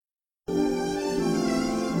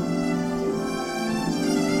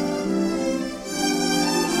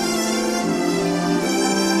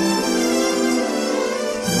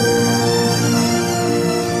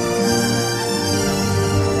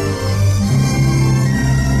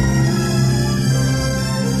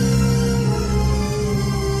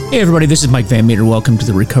Hey everybody, this is Mike Van Meter. Welcome to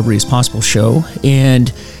the Recovery is Possible show.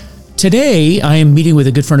 And today I am meeting with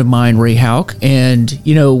a good friend of mine, Ray Houk. And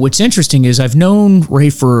you know, what's interesting is I've known Ray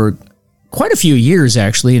for quite a few years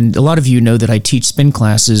actually, and a lot of you know that I teach spin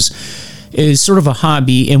classes is sort of a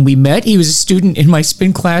hobby, and we met. He was a student in my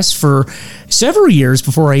spin class for several years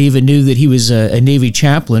before I even knew that he was a Navy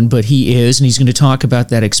chaplain, but he is, and he's going to talk about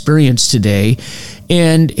that experience today.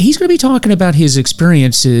 And he's going to be talking about his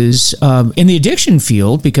experiences in the addiction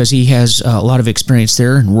field, because he has a lot of experience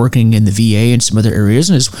there and working in the VA and some other areas,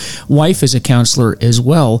 and his wife is a counselor as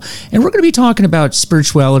well. And we're going to be talking about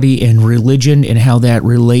spirituality and religion and how that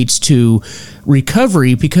relates to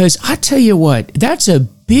recovery, because I tell you what, that's a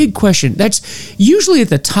big question. That's usually at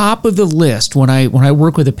the top of the list when I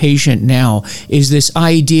work with a patient now, is this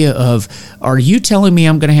idea of, are you telling me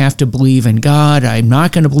I'm going to have to believe in God? I'm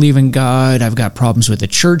not going to believe in God. I've got problems with the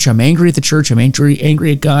church. I'm angry at the church. I'm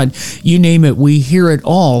angry at God. You name it. We hear it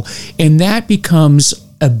all. And that becomes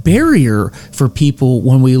a barrier for people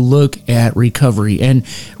when we look at recovery. And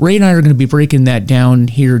Ray and I are going to be breaking that down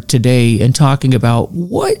here today and talking about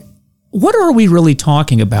what are we really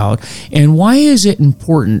talking about, and why is it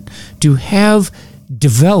important to have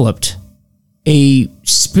developed a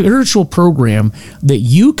spiritual program that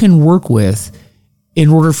you can work with in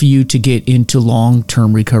order for you to get into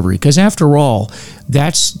long-term recovery? Because after all,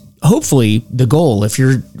 that's hopefully the goal. If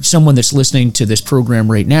you're someone that's listening to this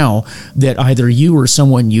program right now, that either you or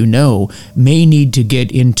someone you know may need to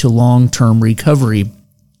get into long-term recovery.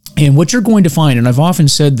 And what you're going to find, and I've often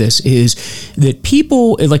said this, is that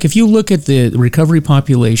people, like if you look at the recovery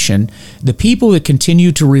population, the people that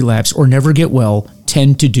continue to relapse or never get well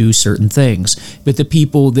tend to do certain things. But the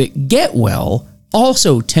people that get well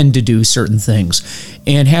also tend to do certain things.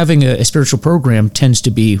 And having a spiritual program tends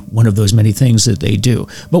to be one of those many things that they do.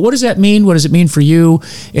 But what does that mean? What does it mean for you?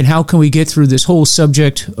 And how can we get through this whole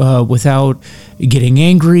subject without getting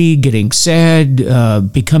angry, getting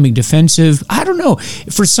sad, becoming defensive? I don't know.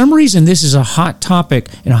 For some reason, this is a hot topic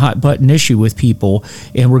and a hot button issue with people,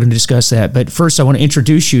 and we're going to discuss that. But first, I want to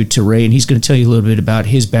introduce you to Ray, and he's going to tell you a little bit about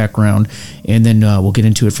his background, and then we'll get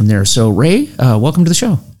into it from there. So, Ray, welcome to the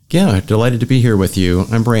show. Yeah, delighted to be here with you.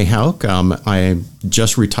 I'm Ray Houk. I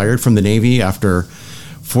just retired from the Navy after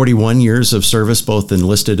 41 years of service, both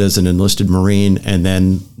enlisted as an enlisted Marine and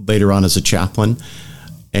then later on as a chaplain,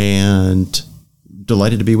 and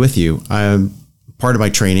delighted to be with you. I'm part of my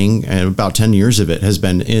training, and about 10 years of it has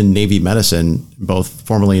been in Navy medicine, both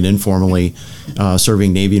formally and informally,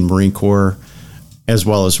 serving Navy and Marine Corps, as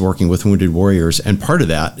well as working with wounded warriors. And part of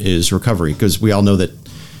that is recovery, because we all know that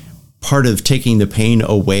part of taking the pain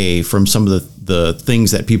away from some of the things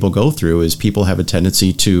that people go through is people have a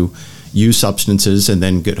tendency to use substances and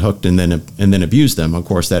then get hooked and then abuse them. Of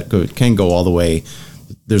course, that can go all the way.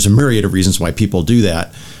 There's a myriad of reasons why people do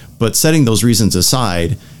that. But setting those reasons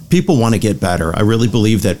aside, people want to get better. I really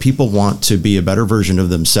believe that people want to be a better version of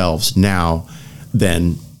themselves now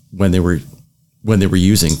than when they were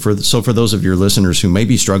using. So for those of your listeners who may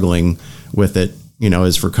be struggling with it, you know,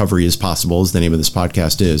 as recovery is possible, as the name of this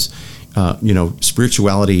podcast is,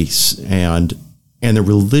 spirituality and the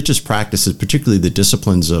religious practices, particularly the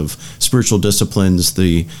disciplines of spiritual disciplines,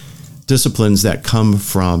 the disciplines that come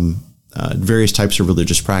from various types of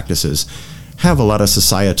religious practices, have a lot of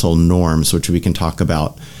societal norms, which we can talk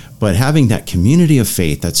about. But having that community of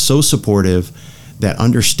faith that's so supportive, that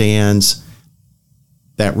understands,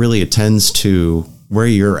 that really attends to where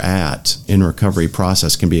you're at in recovery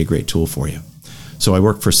process, can be a great tool for you. So I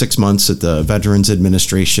worked for 6 months at the Veterans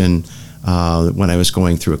Administration when I was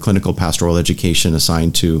going through a clinical pastoral education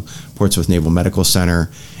assigned to Portsmouth Naval Medical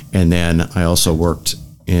Center. And then I also worked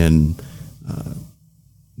in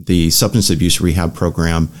the substance abuse rehab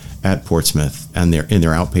program at Portsmouth and in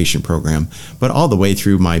their outpatient program, but all the way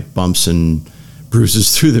through my bumps and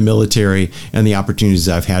bruises through the military and the opportunities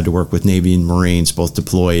I've had to work with Navy and Marines, both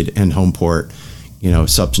deployed and home port. You know,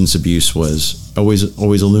 substance abuse was always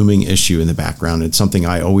a looming issue in the background. It's something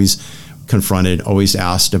I always confronted, always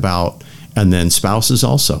asked about, and then spouses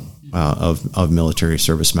also of military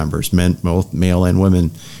service members, men, both male and women,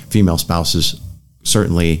 female spouses,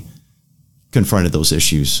 certainly confronted those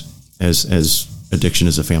issues as addiction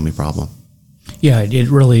is a family problem. Yeah, it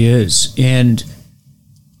really is. And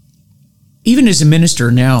even as a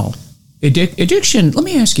minister now, addiction, let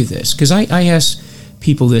me ask you this, because I ask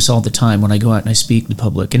people this all the time when I go out and I speak in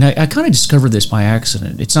public, and I kind of discovered this by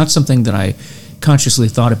accident. It's not something that I consciously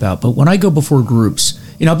thought about, but when I go before groups,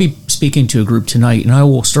 and I'll be speaking to a group tonight, and I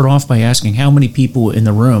will start off by asking how many people in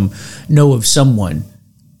the room know of someone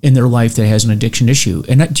in their life that has an addiction issue.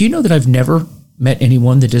 And do you know that I've never met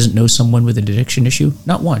anyone that doesn't know someone with an addiction issue?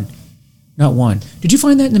 Not one. Not one. Did you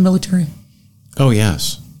find that in the military? Oh,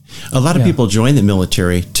 yes. A lot of people join the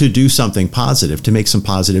military to do something positive, to make some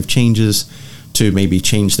positive changes, to maybe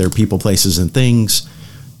change their people, places, and things,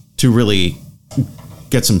 to really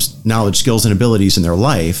get some knowledge, skills, and abilities in their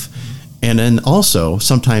life. And then also,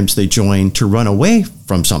 sometimes they join to run away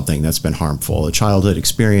from something that's been harmful, a childhood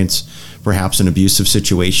experience, perhaps an abusive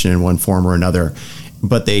situation in one form or another.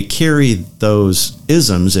 But they carry those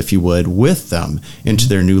isms, if you would, with them into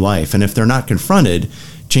their new life. And if they're not confronted,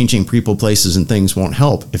 changing people, places, and things won't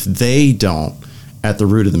help if they don't, at the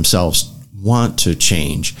root of themselves, want to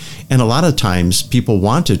change. And a lot of times people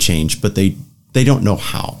want to change, but they don't know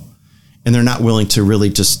how. And they're not willing to really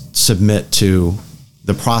just submit to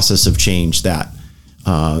the process of change, that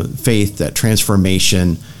faith, that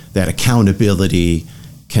transformation, that accountability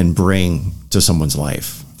can bring to someone's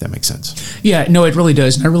life. If that makes sense. Yeah, no, it really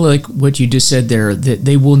does. And I really like what you just said there, that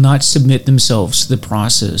they will not submit themselves to the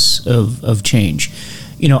process of change.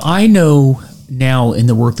 You know, I know now in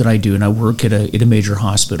the work that I do, and I work at a major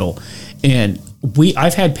hospital, and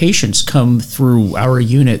I've had patients come through our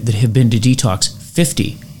unit that have been to detox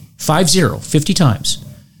 50 times.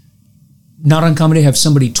 Not uncommon to have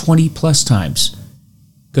somebody 20 plus times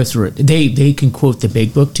go through it. They can quote the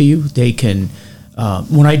big book to you. They can,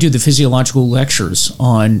 when I do the physiological lectures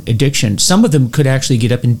on addiction, some of them could actually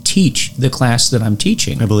get up and teach the class that I'm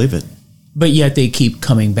teaching. I believe it. But yet they keep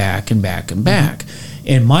coming back and back and back.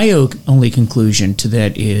 And my only conclusion to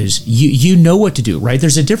that is you know what to do, right?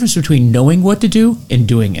 There's a difference between knowing what to do and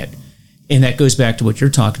doing it. And that goes back to what you're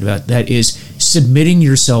talking about. That is submitting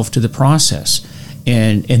yourself to the process.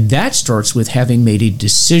 And that starts with having made a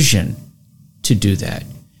decision to do that.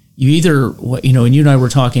 You either, you know, and you and I were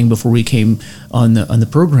talking before we came on the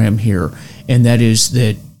program here, and that is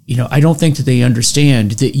that, you know, I don't think that they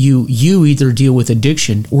understand that you either deal with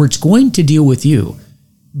addiction or it's going to deal with you.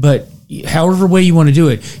 But however way you want to do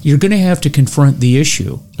it, you're going to have to confront the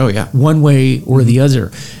issue. Oh, yeah. One way or the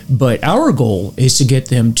other. But our goal is to get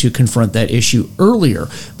them to confront that issue earlier.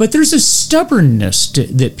 But there's a stubbornness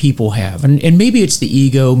that people have. And maybe it's the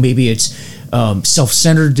ego, maybe it's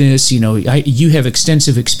self-centeredness. You know, you have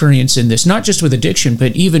extensive experience in this, not just with addiction,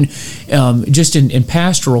 but even just in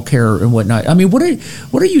pastoral care and whatnot. I mean, what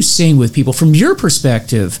are you seeing with people from your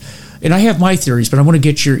perspective? And I have my theories, but I want to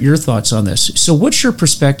get your thoughts on this. So what's your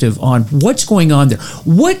perspective on what's going on there?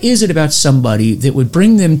 What is it about somebody that would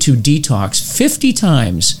bring them to detox 50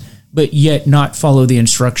 times, but yet not follow the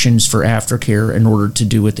instructions for aftercare in order to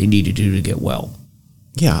do what they need to do to get well?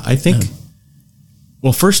 Yeah, I think,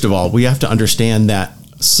 well, first of all, we have to understand that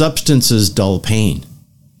substances dull pain.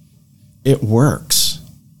 It works.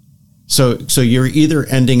 So you're either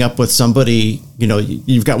ending up with somebody, you know,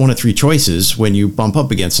 you've got one of three choices when you bump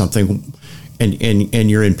up against something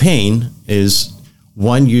and you're in pain. Is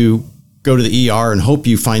one, you go to the ER and hope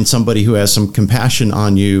you find somebody who has some compassion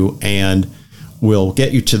on you and will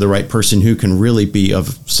get you to the right person who can really be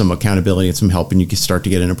of some accountability and some help, and you can start to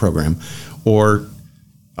get in a program. Or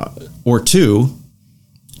two,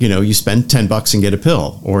 you know, you spend $10 and get a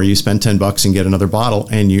pill, or you spend $10 and get another bottle,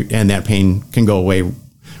 and that pain can go away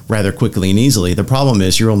rather quickly and easily. The problem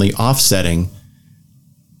is you're only offsetting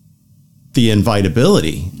the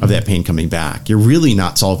invitability of that pain coming back. You're really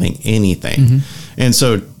not solving anything. Mm-hmm. And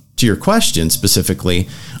so to your question specifically,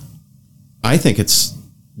 I think it's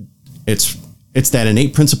that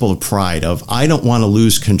innate principle of pride of, I don't want to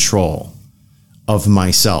lose control of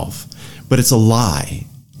myself. But it's a lie,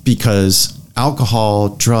 because alcohol,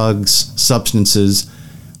 drugs, substances,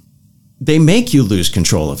 they make you lose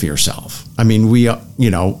control of yourself. I mean,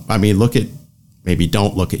 don't look at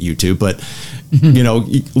YouTube, but, you know,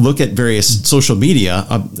 look at various social media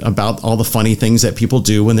about all the funny things that people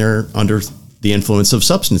do when they're under the influence of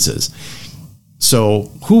substances.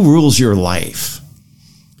 So who rules your life?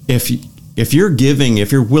 If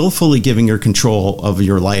you're willfully giving your control of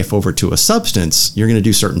your life over to a substance, you're going to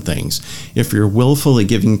do certain things. If you're willfully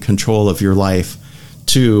giving control of your life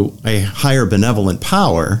to a higher benevolent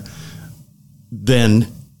power, then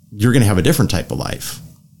you're going to have a different type of life.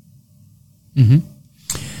 Mm-hmm.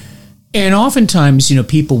 And oftentimes, you know,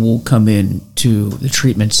 people will come in to the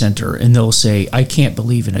treatment center and they'll say, I can't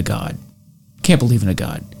believe in a God. Can't believe in a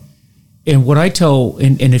God. And what I tell,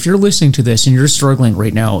 and if you're listening to this and you're struggling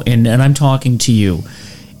right now, and I'm talking to you,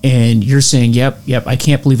 and you're saying, yep, I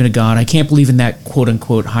can't believe in a God, I can't believe in that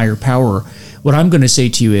quote-unquote higher power, what I'm going to say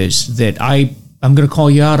to you is that I'm going to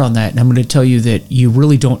call you out on that, and I'm going to tell you that you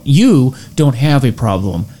don't have a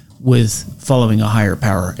problem with following a higher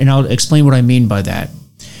power. And I'll explain what I mean by that.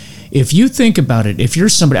 If you think about it, if you're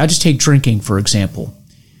somebody, I'll just take drinking, for example.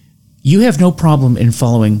 You have no problem in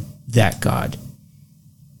following that God,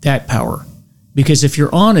 that power. Because if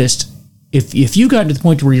you're honest, if you got to the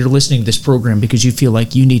point where you're listening to this program because you feel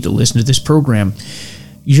like you need to listen to this program,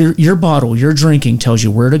 your bottle, your drinking tells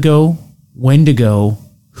you where to go, when to go,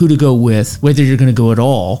 who to go with, whether you're going to go at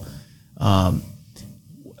all.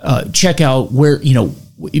 Check out where,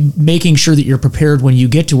 making sure that you're prepared when you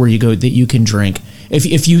get to where you go, that you can drink.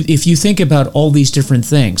 If you think about all these different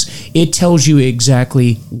things, it tells you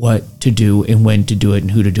exactly what to do and when to do it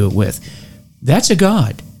and who to do it with. That's a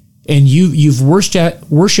God. And you've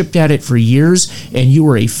worshipped at it for years, and you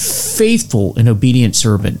are a faithful and obedient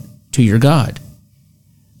servant to your God.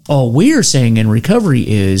 All we are saying in recovery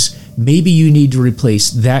is maybe you need to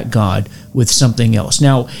replace that God with something else.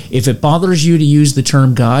 Now, if it bothers you to use the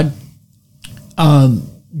term God,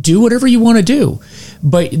 do whatever you want to do.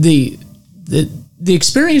 But the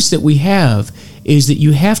experience that we have is that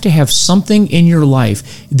you have to have something in your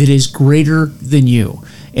life that is greater than you.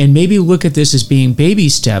 And maybe look at this as being baby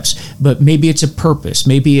steps, but maybe it's a purpose.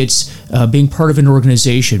 Maybe it's being part of an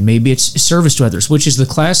organization. Maybe it's service to others, which is the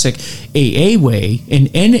classic AA way and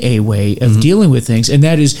NA way of dealing with things. And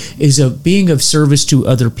that is a being of service to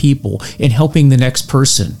other people and helping the next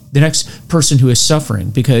person who is suffering.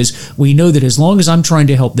 Because we know that as long as I'm trying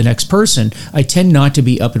to help the next person, I tend not to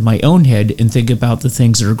be up in my own head and think about the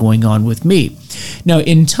things that are going on with me. Now,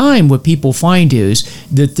 in time, what people find is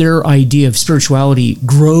that their idea of spirituality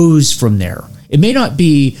grows from there. It may not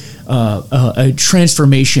be a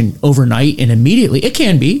transformation overnight and immediately. It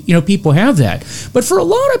can be, people have that. But for a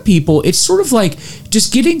lot of people, it's sort of like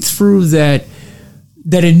just getting through that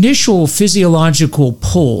initial physiological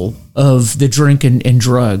pull of the drink and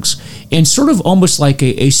drugs, and sort of almost like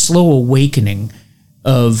a slow awakening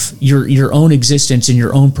of your own existence and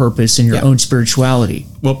your own purpose and your own spirituality.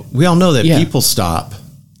 Well, we all know that people stop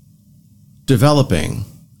developing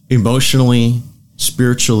emotionally,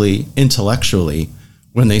 spiritually, intellectually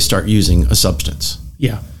when they start using a substance.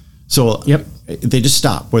 Yeah. So they just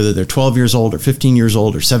stop, whether they're 12 years old or 15 years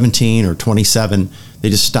old or 17 or 27, they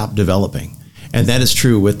just stop developing. And that is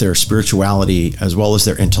true with their spirituality as well as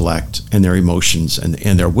their intellect and their emotions and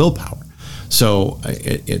their willpower. So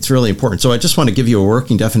it's really important. So I just want to give you a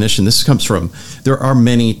working definition. This comes from, there are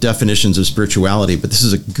many definitions of spirituality, but this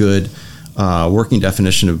is a good working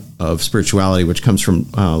definition of spirituality, which comes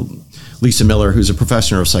from Lisa Miller, who's a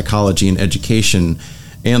professor of psychology and education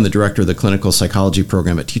and the director of the clinical psychology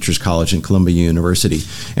program at Teachers College in Columbia University.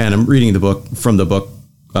 And I'm reading the book,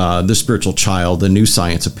 The Spiritual Child, The New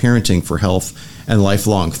Science of Parenting for Health and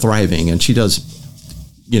Lifelong Thriving. And she does,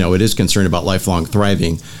 it is concerned about lifelong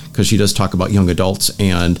thriving because she does talk about young adults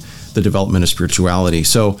and the development of spirituality.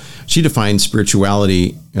 So she defines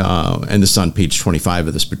spirituality, and this is on page 25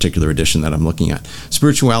 of this particular edition that I'm looking at.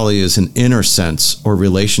 Spirituality is an inner sense or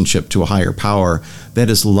relationship to a higher power that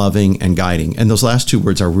is loving and guiding. And those last two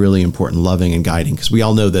words are really important, loving and guiding, because we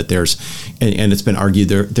all know that there's, and it's been argued,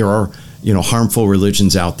 there are harmful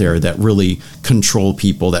religions out there that really control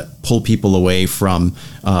people, that pull people away from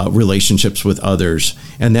relationships with others.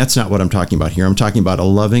 And that's not what I'm talking about here. I'm talking about a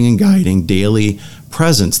loving and guiding daily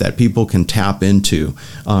presence that people can tap into.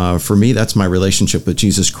 For me, that's my relationship with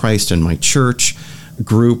Jesus Christ and my church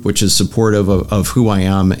group, which is supportive of who I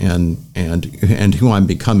am and who I'm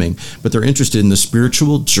becoming. But they're interested in the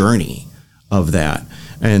spiritual journey of that.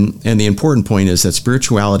 And the important point is that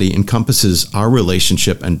spirituality encompasses our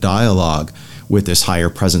relationship and dialogue with this higher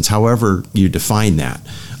presence, however you define that.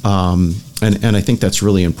 And I think that's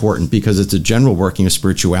really important because it's a general working of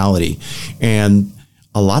spirituality. And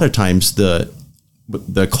a lot of times the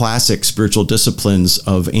classic spiritual disciplines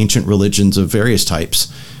of ancient religions of various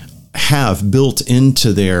types have built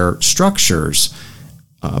into their structures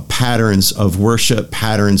patterns of worship,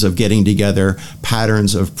 patterns of getting together,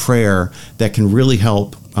 patterns of prayer that can really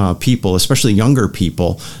help people, especially younger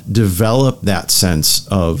people, develop that sense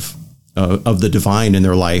of the divine in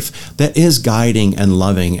their life that is guiding and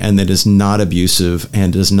loving and that is not abusive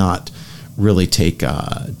and does not really take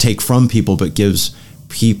from people, but gives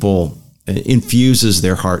people, infuses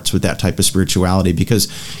their hearts with that type of spirituality, because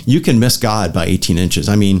you can miss God by 18 inches.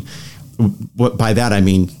 I mean, by that I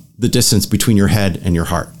mean the distance between your head and your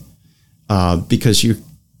heart,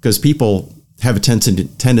 because people have a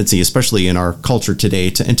tendency, especially in our culture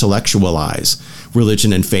today, to intellectualize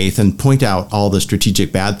religion and faith and point out all the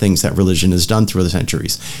strategic bad things that religion has done through the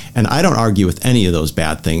centuries. And I don't argue with any of those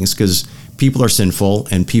bad things, because people are sinful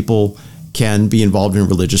and people can be involved in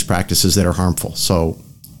religious practices that are harmful. So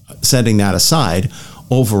setting that aside,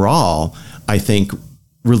 overall, I think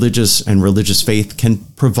religious faith can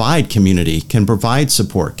provide community, can provide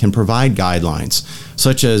support, can provide guidelines,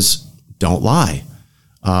 such as don't lie,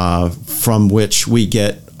 from which we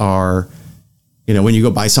get our When you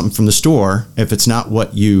go buy something from the store, if it's not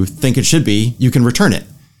what you think it should be, you can return it.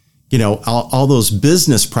 All those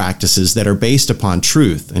business practices that are based upon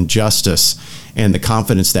truth and justice and the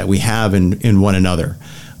confidence that we have in one another.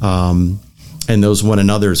 And those one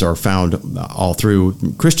another's are found all through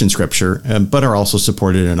Christian scripture, but are also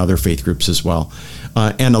supported in other faith groups as well.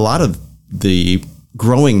 And a lot of the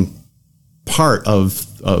growing part of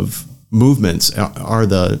movements are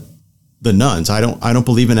the nuns. I don't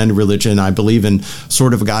believe in any religion. I believe in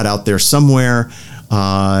sort of a God out there somewhere.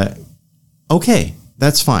 Okay,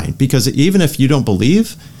 that's fine. Because even if you don't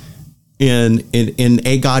believe in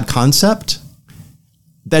a God concept,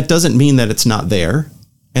 that doesn't mean that it's not there.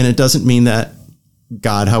 And it doesn't mean that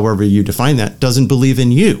God, however you define that, doesn't believe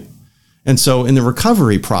in you. And so in the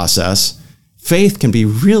recovery process, faith can be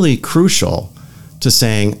really crucial to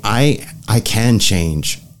saying, I can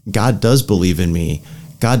change. God does believe in me.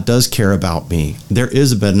 God does care about me. There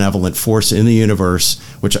is a benevolent force in the universe,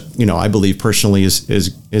 which, I believe personally is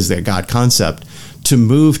that God concept, to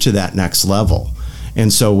move to that next level.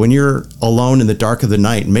 And so when you're alone in the dark of the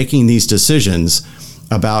night, making these decisions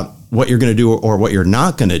about what you're going to do or what you're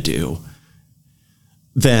not going to do,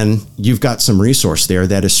 then you've got some resource there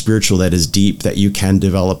that is spiritual, that is deep, that you can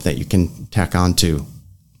develop, that you can tack on to.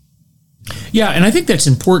 Yeah, and I think that's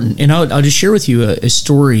important. And I'll just share with you a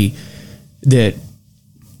story that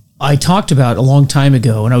I talked about a long time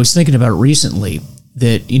ago, and I was thinking about it recently,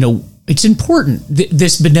 that, it's important,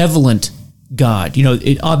 this benevolent God,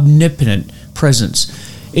 omnipotent presence.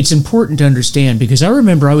 It's important to understand, because I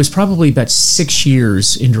remember I was probably about 6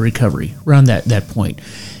 years into recovery, around that point.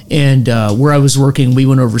 And where I was working, we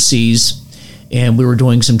went overseas, and we were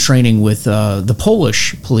doing some training with the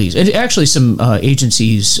Polish police, and actually some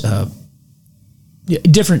agencies,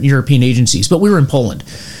 different European agencies, but we were in Poland.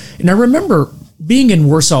 And I remember being in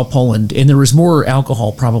Warsaw, Poland, and there was more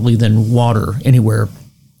alcohol probably than water anywhere.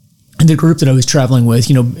 And the group that I was traveling with,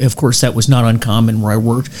 of course, that was not uncommon where I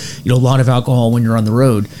worked, a lot of alcohol when you're on the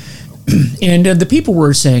road. And the people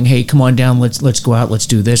were saying, hey, come on down, let's go out, let's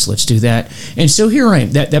do this, let's do that. And so here I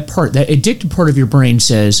am, that addicted part of your brain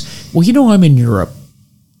says, well, I'm in Europe,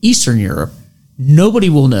 Eastern Europe, nobody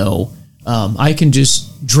will know. I can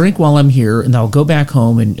just drink while I'm here, and I'll go back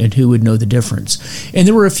home, and who would know the difference? And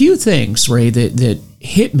there were a few things, Ray, that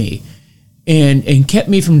hit me and kept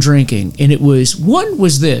me from drinking. And one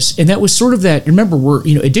was this, and that was sort of that, remember,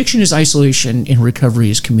 addiction is isolation and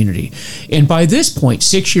recovery is community. And by this point,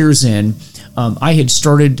 6 years in, I had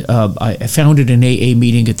started, I founded an AA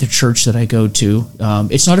meeting at the church that I go to.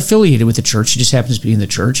 It's not affiliated with the church, it just happens to be in the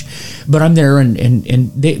church. But I'm there,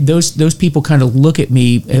 and those people kind of look at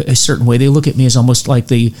me a certain way. They look at me as almost like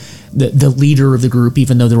the leader of the group,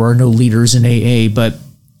 even though there are no leaders in AA. But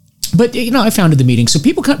I founded the meeting, so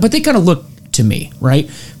people they kind of look to me, right,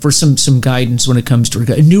 for some guidance when it comes to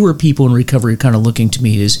recovery. Newer people in recovery are kind of looking to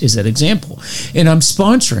me as that example. And I'm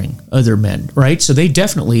sponsoring other men, right? So they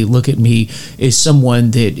definitely look at me as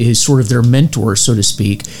someone that is sort of their mentor, so to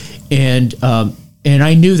speak. And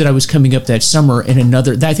I knew that I was coming up that summer in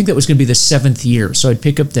I think that was going to be the 7th year. So I'd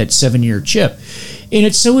pick up that 7-year chip. And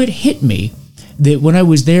it hit me that when I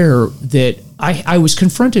was there, that I was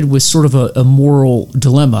confronted with sort of a moral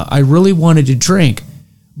dilemma. I really wanted to drink,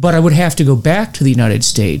 but I would have to go back to the United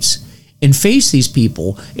States and face these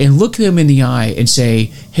people and look them in the eye and say,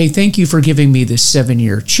 hey, thank you for giving me this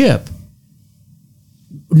 7-year chip,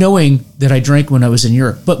 knowing that I drank when I was in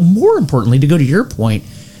Europe. But more importantly, to go to your point,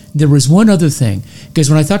 there was one other thing, because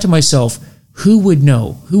when I thought to myself, who would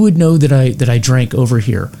know? Who would know that I drank over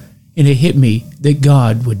here? And it hit me that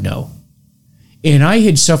God would know. And I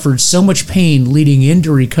had suffered so much pain leading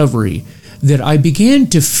into recovery that I began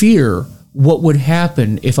to fear what would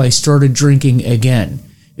happen if I started drinking again.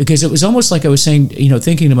 Because it was almost like I was saying,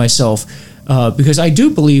 thinking to myself, because I do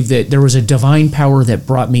believe that there was a divine power that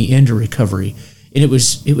brought me into recovery. And it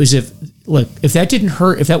was if that didn't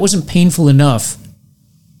hurt, if that wasn't painful enough,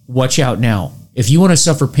 watch out now. If you want to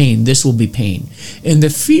suffer pain, this will be pain. And the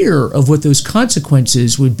fear of what those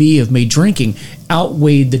consequences would be of me drinking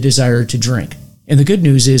outweighed the desire to drink. And the good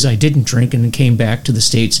news is I didn't drink and came back to the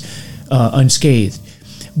States unscathed.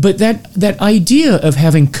 But that idea of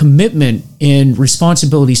having commitment and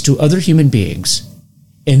responsibilities to other human beings,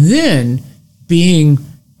 and then being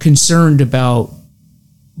concerned about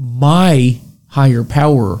my higher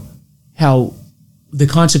power, how the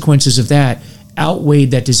consequences of that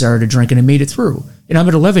outweighed that desire to drink, and I made it through. And I'm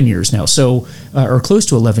at 11 years now, so or close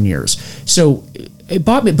to 11 years. So it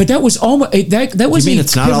bought me, but that was almost that was. You mean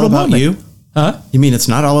it's not all about you? Huh? You mean it's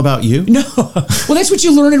not all about you? No. Well, that's what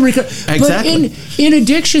you learn in recovery. Exactly. But in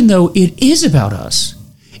addiction, though, it is about us.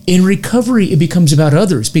 In recovery, it becomes about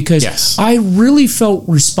others because Yes. I really felt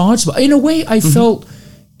responsible. In a way, I felt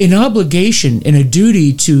an obligation and a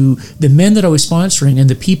duty to the men that I was sponsoring and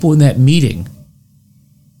the people in that meeting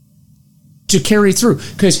to carry through.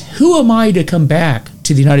 Because who am I to come back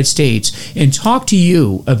to the United States and talk to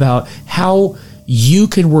you about how you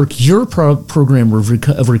can work your program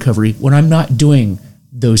of recovery when I'm not doing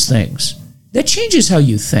those things? That changes how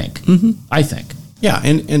you think, I think. Yeah,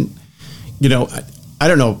 and you know, I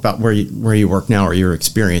don't know about where you work now or your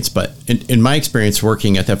experience, but in my experience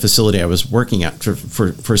working at that facility I was working at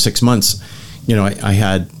for 6 months, you know,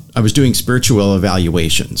 I was doing spiritual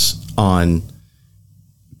evaluations on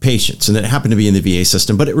patients, and it happened to be in the VA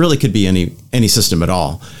system, but it really could be any system at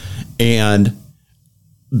all. And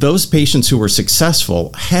those patients who were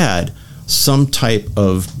successful had some type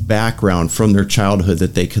of background from their childhood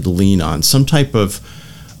that they could lean on, some type of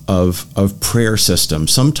prayer system,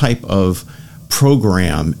 some type of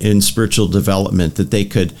program in spiritual development that they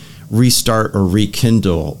could restart or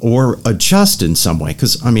rekindle or adjust in some way.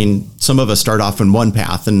 Because, I mean, some of us start off in one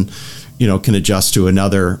path and, you know, can adjust to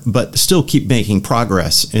another, but still keep making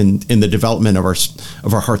progress in the development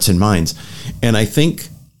of our hearts and minds. And I think,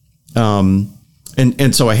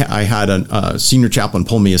 and so I had a senior chaplain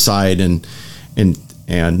pull me aside and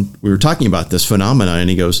we were talking about this phenomenon, and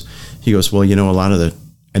he goes, well, you know, a lot of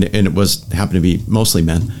and it happened to be mostly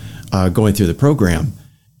men going through the program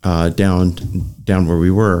down where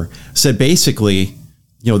we were, said basically,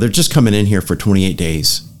 you know, they're just coming in here for 28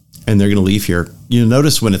 days and they're going to leave here. You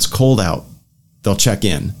notice when it's cold out, they'll check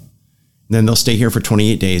in, and then they'll stay here for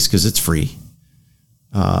 28 days because it's free.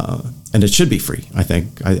 And it should be free. I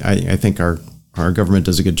think our government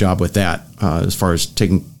does a good job with that as far as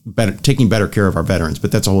taking better care of our veterans,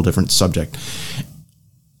 but that's a whole different subject.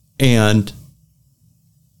 And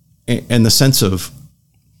the sense of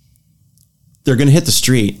they're going to hit the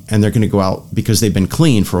street and they're going to go out because they've been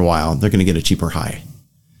clean for a while. They're going to get a cheaper high.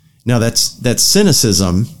 Now that's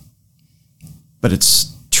cynicism, but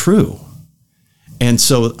it's true. And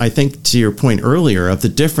so I think to your point earlier of the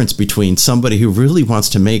difference between somebody who really wants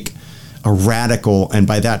to make a radical, and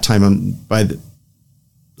by that time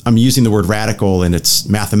I'm using the word radical in its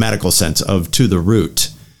mathematical sense of to the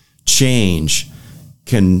root change,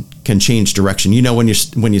 can change direction. You know, when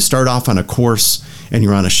you start off on a course and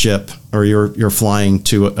you're on a ship or you're flying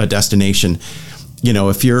to a destination, you know,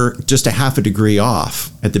 if you're just a half a degree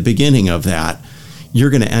off at the beginning of that, you're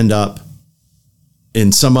going to end up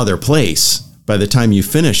in some other place by the time you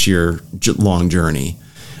finish your long journey.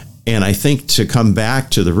 And I think to come back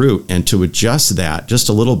to the root and to adjust that just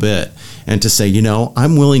a little bit and to say, you know,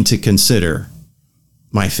 I'm willing to consider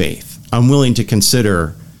my faith. I'm willing to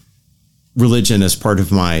consider religion as part of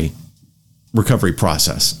my recovery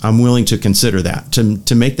process. I'm willing to consider that,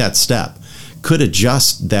 to make that step, could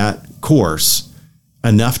adjust that course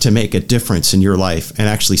enough to make a difference in your life and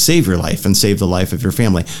actually save your life and save the life of your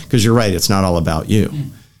family. Because you're right, it's not all about you.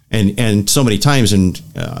 And so many times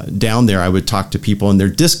down there, I would talk to people and they're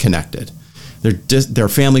disconnected. Their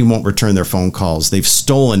family won't return their phone calls. They've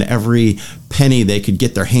stolen every penny they could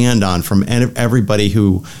get their hand on from everybody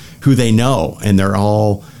who they know, and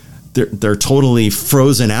they're totally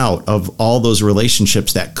frozen out of all those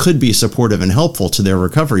relationships that could be supportive and helpful to their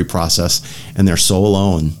recovery process, and they're so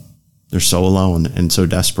alone. They're so alone and so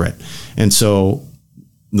desperate. And so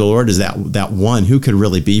the Lord is that one who could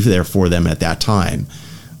really be there for them at that time.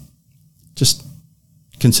 Just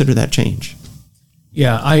consider that change.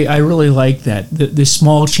 Yeah, I really like that. The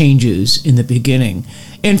small changes in the beginning.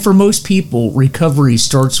 And for most people, recovery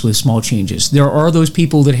starts with small changes. There are those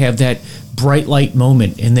people that have that bright light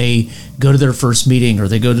moment and they go to their first meeting or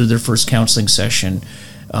they go to their first counseling session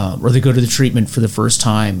or they go to the treatment for the first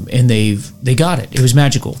time and they got it. It was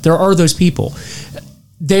magical. There are those people.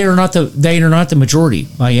 They are not the majority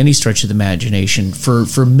by any stretch of the imagination.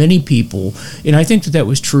 For many people, and I think that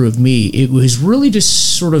was true of me, it was really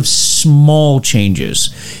just sort of small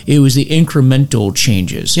changes. It was the incremental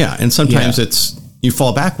changes. Yeah, and sometimes it's you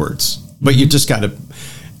fall backwards, but you just got to.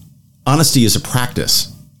 Honesty is a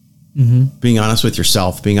practice. Being honest with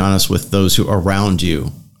yourself, being honest with those who are around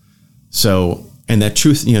you. So, and that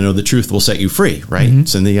truth, the truth will set you free, right?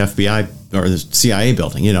 It's in the FBI or the CIA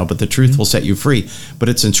building, but the truth will set you free. But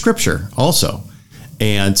it's in Scripture also.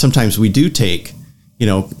 And sometimes we do take,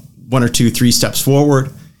 1 or 2, 3 steps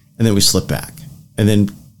forward, and then we slip back. And then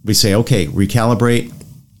we say, okay, recalibrate,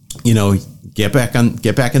 get back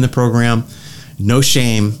in the program. No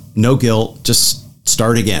shame, no guilt, just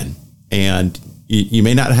start again. And you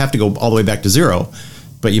may not have to go all the way back to zero,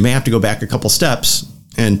 but you may have to go back a couple steps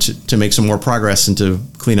and to make some more progress and to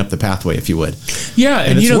clean up the pathway, if you would. Yeah,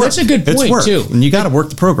 and that's a good point, too. And you got to work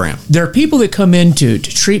the program. There are people that come into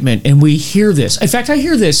treatment, and we hear this. In fact, I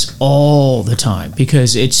hear this all the time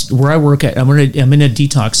because it's where I work at. I'm in a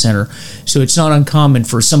detox center, so it's not uncommon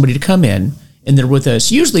for somebody to come in, and they're with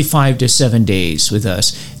us usually 5 to 7 days with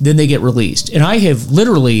us. Then they get released. And I have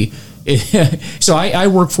literally... so I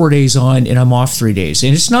work 4 days on and I'm off 3 days,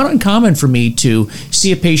 and it's not uncommon for me to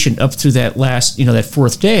see a patient up through that last, that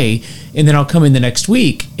fourth day, and then I'll come in the next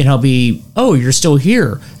week and I'll be, oh, you're still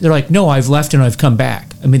here. They're like, no, I've left and I've come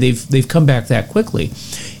back. I mean, they've come back that quickly.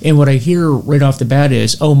 And what I hear right off the bat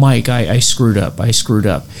is, oh, Mike, I screwed up.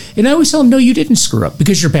 And I always tell them, no, you didn't screw up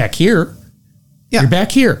because you're back here. Yeah. You're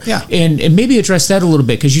back here. Yeah. And maybe address that a little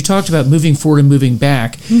bit, because you talked about moving forward and moving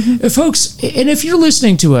back. Folks, and if you're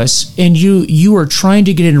listening to us and you are trying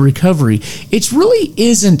to get into recovery, it really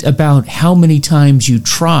isn't about how many times you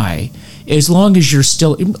try, as long as you're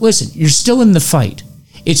still in the fight.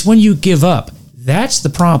 It's when you give up. That's the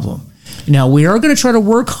problem. Now, we are going to try to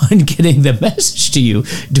work on getting the message to you.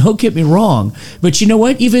 Don't get me wrong. But you know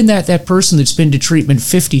what? Even that person that's been to treatment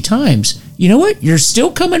 50 times, you know what? You're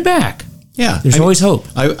still coming back. Yeah. There's always hope.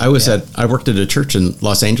 I worked at a church in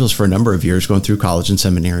Los Angeles for a number of years, going through college and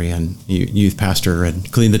seminary and youth pastor, and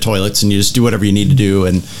clean the toilets, and you just do whatever you need to do.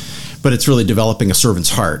 But it's really developing a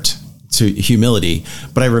servant's heart to humility.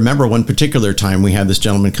 But I remember one particular time we had this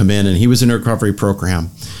gentleman come in, and he was in a recovery program.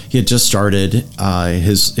 He had just started.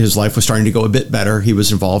 His life was starting to go a bit better. He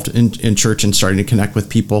was involved in church and starting to connect with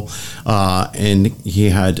people. And he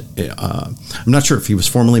had, I'm not sure if he was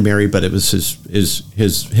formally married, but it was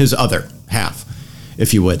his other half,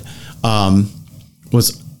 if you would,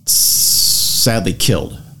 was sadly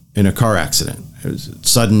killed in a car accident. It was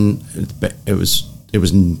sudden.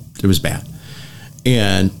 It was bad.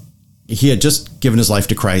 And he had just given his life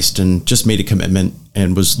to Christ and just made a commitment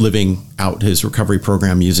and was living out his recovery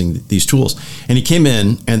program using these tools. And he came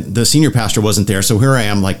in, and the senior pastor wasn't there. So here I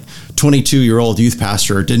am, like 22-year-old youth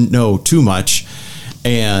pastor, didn't know too much.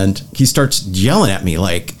 And he starts yelling at me,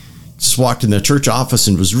 like, just walked in the church office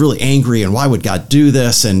and was really angry. And why would God do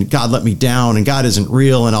this? And God let me down, and God isn't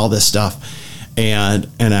real, and all this stuff. And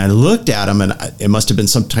I looked at him, and it must have been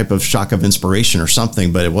some type of shock of inspiration or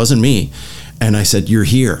something, but it wasn't me. And I said, you're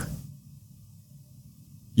here.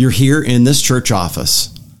 You're here in this church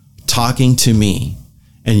office talking to me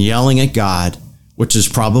and yelling at God, which is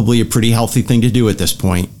probably a pretty healthy thing to do at this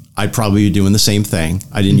point. I'd probably be doing the same thing.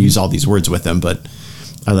 I didn't use all these words with him, but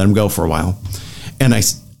I let him go for a while. And I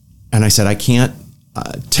said, I can't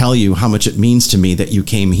tell you how much it means to me that you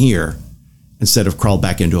came here instead of crawled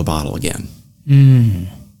back into a bottle again.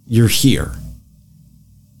 You're here.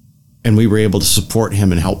 And we were able to support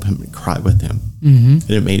him and help him and cry with him. And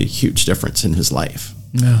it made a huge difference in his life.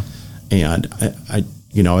 Yeah. And I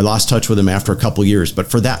lost touch with him after a couple years,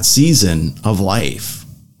 but for that season of life,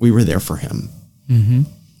 we were there for him.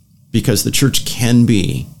 Because the church can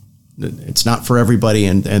be, it's not for everybody,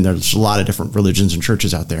 and there's a lot of different religions and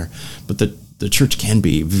churches out there, but the church can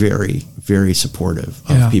be very, very supportive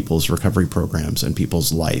of people's recovery programs and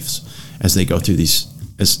people's lives as they go through these,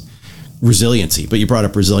 as resiliency. But you brought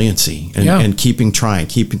up resiliency and keeping trying.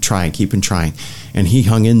 And he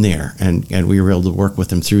hung in there, and we were able to work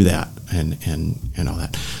with him through that and all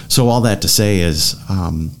that. So all that to say is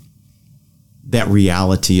that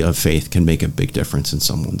reality of faith can make a big difference in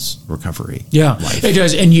someone's recovery. Yeah, life. It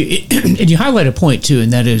does. And you highlight a point too,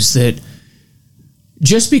 and that is that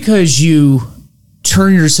just because you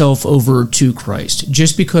turn yourself over to Christ,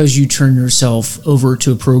 just because you turn yourself over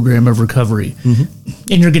to a program of recovery and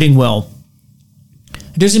you're getting well,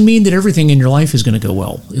 it doesn't mean that everything in your life is going to go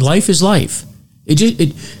well. Life is life.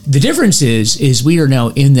 The difference is we are now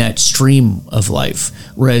in that stream of life,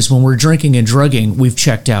 whereas when we're drinking and drugging, we've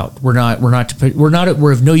checked out. We're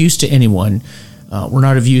of no use to anyone. We're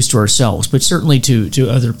not of use to ourselves, but certainly to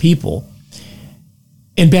other people.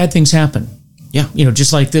 And bad things happen. Yeah.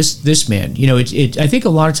 Just like this man. I think a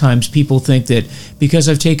lot of times people think that because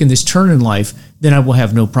I've taken this turn in life, then I will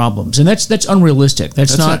have no problems. And that's unrealistic.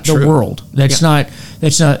 That's not the world. That's not,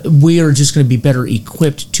 we are just going to be better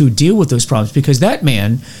equipped to deal with those problems, because that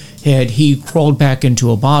man, had he crawled back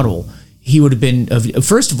into a bottle, he would have been,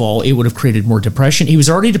 first of all, it would have created more depression. He was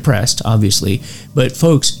already depressed, obviously. But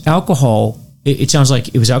folks, alcohol, it sounds like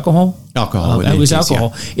it was alcohol? Alcohol. It was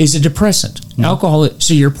alcohol. Yeah. Is a depressant. Alcohol,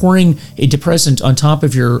 so you're pouring a depressant on top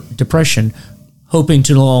of your depression, hoping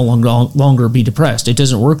to no longer be depressed. It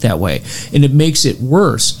doesn't work that way. And it makes it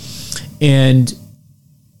worse. And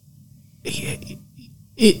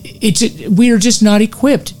we are just not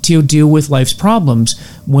equipped to deal with life's problems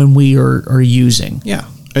when we are using. Yeah.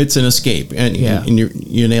 It's an escape, and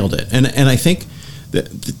you nailed it. And I think that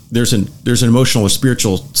there's an emotional or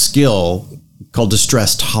spiritual skill called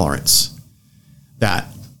distress tolerance. That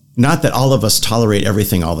not that all of us tolerate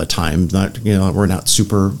everything all the time. Not we're not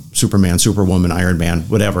Superman, Superwoman, Iron Man,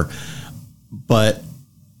 whatever. But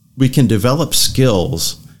we can develop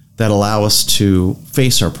skills that allow us to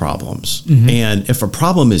face our problems. Mm-hmm. And if a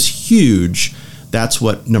problem is huge, that's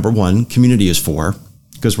what, number one, community is for,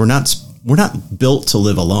 because we're not built to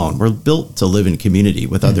live alone. We're built to live in community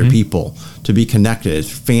with other people, to be connected,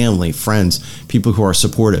 family, friends, people who are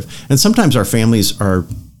supportive. And sometimes our families are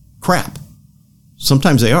crap.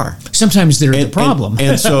 Sometimes they are. Sometimes they're the problem.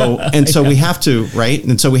 And so we have to, right?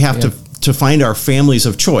 And so we have to find our families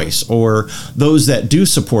of choice, or those that do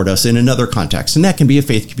support us in another context. And that can be a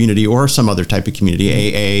faith community or some other type of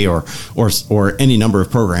community, AA or any number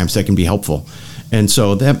of programs that can be helpful. And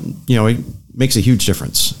so that, it makes a huge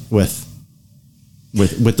difference with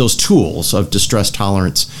those tools of distress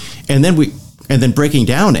tolerance. And then breaking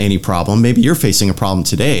down any problem. Maybe you're facing a problem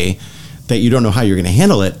today that you don't know how you're going to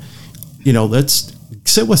handle it. Let's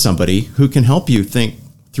sit with somebody who can help you think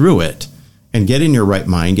through it and get in your right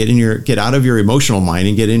mind, get out of your emotional mind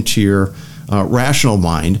and get into your rational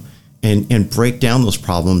mind and break down those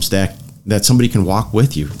problems that somebody can walk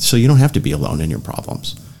with you, so you don't have to be alone in your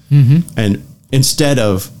problems. Mm-hmm. And instead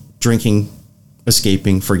of drinking,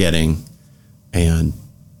 escaping, forgetting, and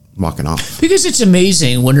walking off. Because it's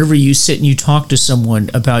amazing whenever you sit and you talk to someone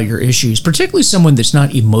about your issues, particularly someone that's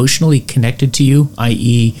not emotionally connected to you,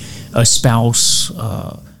 i.e. a spouse,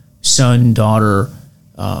 son, daughter,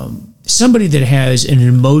 somebody that has an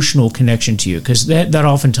emotional connection to you, because that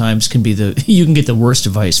oftentimes can be you can get the worst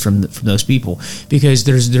advice from those people, because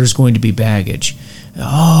there's going to be baggage.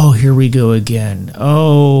 Oh, here we go again.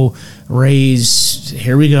 Oh,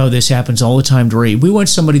 here we go. This happens all the time to Ray. We want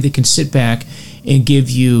somebody that can sit back and give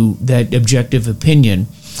you that objective opinion.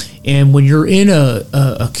 And when you're in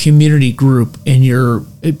a community group, and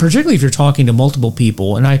particularly if you're talking to multiple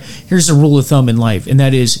people, and here's a rule of thumb in life, and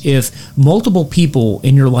that is, if multiple people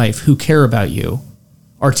in your life who care about you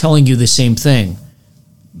are telling you the same thing,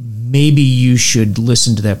 maybe you should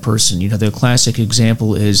listen to that person. The classic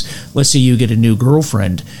example is, let's say you get a new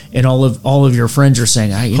girlfriend, and all of your friends are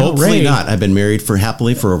saying, hopefully Ray, not. I've been married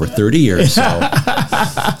happily for over 30 years, so...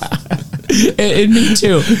 And me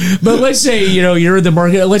too. But let's say, you're in the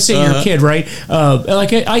market. Let's say you're a kid, right?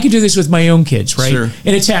 I could do this with my own kids, right? Sure.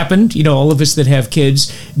 And it's happened, all of us that have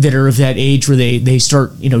kids that are of that age where they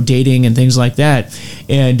start, dating and things like that.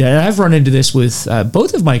 And I've run into this with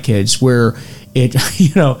both of my kids, where it,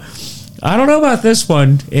 I don't know about this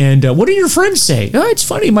one. And what do your friends say? Oh, it's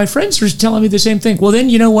funny. My friends are telling me the same thing. Well, then,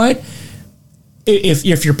 you know what?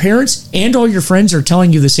 If your parents and all your friends are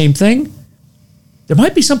telling you the same thing, there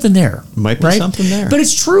might be something there. Something there. But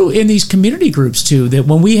it's true in these community groups, too, that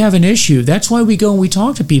when we have an issue, that's why we go and we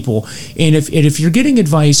talk to people. And if you're getting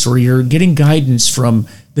advice or you're getting guidance from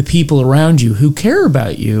the people around you who care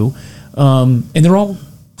about you, and they're all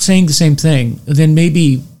saying the same thing, then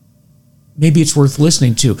maybe it's worth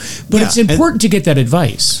listening to. But it's important to get that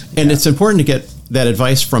advice. And it's important to get that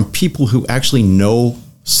advice from people who actually know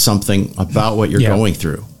something about what you're going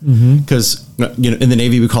through. Because in the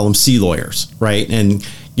Navy we call them sea lawyers, right? And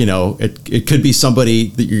it could be somebody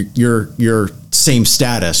that your same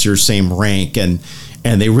status, your same rank, and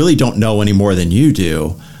they really don't know any more than you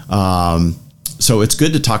do. So it's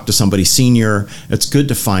good to talk to somebody senior. It's good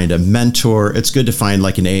to find a mentor. It's good to find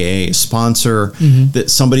like an AA sponsor, that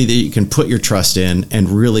somebody that you can put your trust in and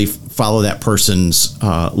really follow that person's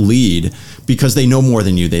lead, because they know more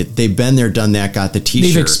than you. They've been there, done that, got the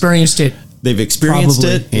T-shirt. They've experienced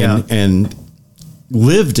it. And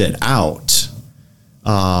lived it out.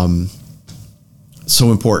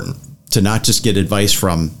 So important to not just get advice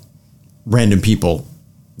from random people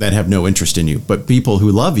that have no interest in you, but people who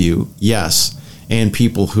love you, yes, and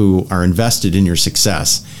people who are invested in your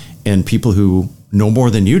success, and people who know more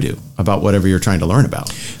than you do about whatever you're trying to learn about.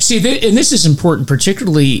 See, and this is important,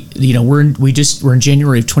 particularly, we're in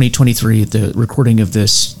January of 2023 at the recording of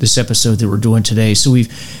this episode that we're doing today. So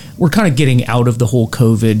we're kind of getting out of the whole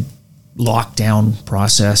COVID lockdown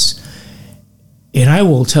process. And I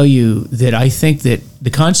will tell you that I think that the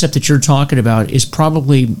concept that you're talking about is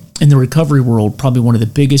probably, in the recovery world, probably one of the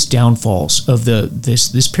biggest downfalls of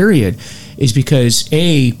this period, is because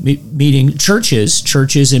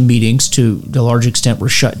churches and meetings to a large extent were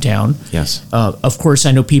shut down. Yes. Of course,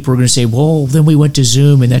 I know people are going to say, well, then we went to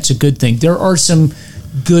Zoom, and that's a good thing. There are some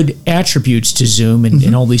good attributes to Zoom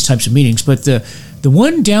and all these types of meetings, but the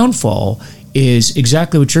one downfall is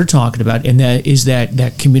exactly what you're talking about, and that is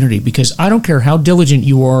that community. Because I don't care how diligent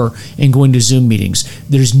you are in going to Zoom meetings,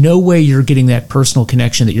 there's no way you're getting that personal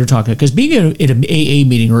connection that you're talking about. Because being at an AA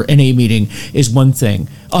meeting or NA meeting is one thing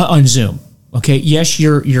on Zoom. Okay, yes,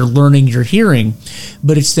 you're learning, you're hearing,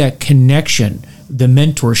 but it's that connection, the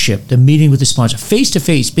mentorship, the meeting with the sponsor,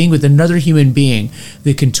 face-to-face, being with another human being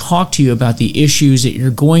that can talk to you about the issues that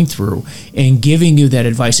you're going through and giving you that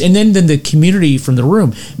advice. And then the community from the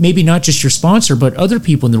room, maybe not just your sponsor, but other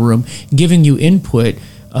people in the room giving you input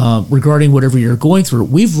regarding whatever you're going through.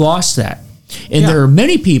 We've lost that. And there are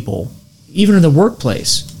many people, even in the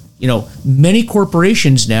workplace, many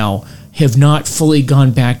corporations now have not fully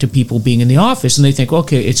gone back to people being in the office, and they think,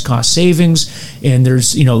 okay, it's cost savings, and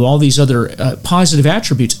there's all these other positive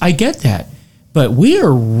attributes. I get that, but we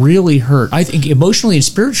are really hurt, I think, emotionally and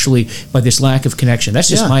spiritually by this lack of connection. That's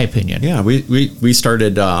just my opinion. Yeah, we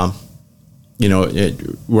started, where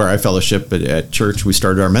I fellowship at church, we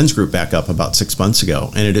started our men's group back up about 6 months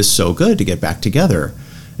ago, and it is so good to get back together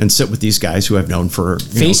and sit with these guys who I've known for a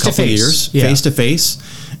couple of years, face to face,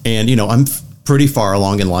 and I'm pretty far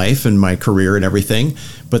along in life and my career and everything,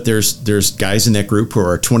 but there's guys in that group who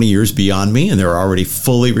are 20 years beyond me, and they're already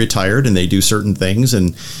fully retired, and they do certain things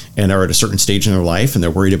and are at a certain stage in their life, and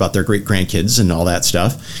they're worried about their great grandkids and all that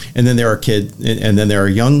stuff. And then there are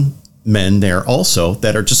young men there also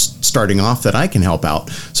that are just starting off that I can help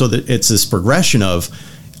out. So that it's this progression of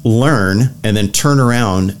learn and then turn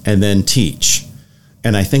around and then teach.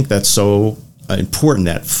 And I think that's so important,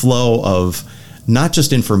 that flow of not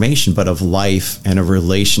just information, but of life and of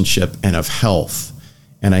relationship and of health.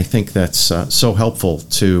 And I think that's so helpful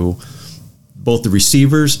to both the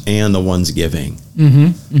receivers and the ones giving. Mm-hmm,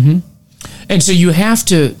 mm-hmm. And so you have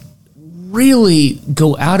to really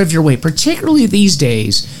go out of your way, particularly these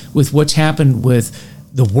days with what's happened with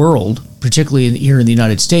the world, particularly here in the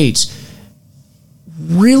United States,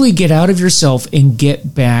 really get out of yourself and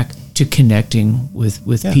get back to connecting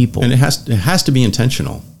with people. And it has to be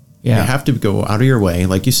intentional. Yeah. You have to go out of your way,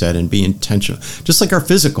 like you said, and be intentional. Just like our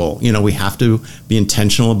physical, we have to be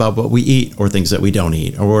intentional about what we eat or things that we don't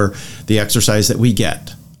eat, or the exercise that we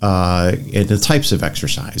get, and the types of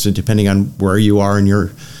exercise, and depending on where you are in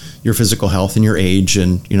your physical health and your age,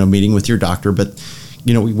 and meeting with your doctor. But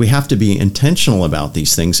we have to be intentional about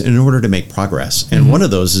these things in order to make progress. And one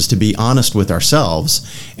of those is to be honest with ourselves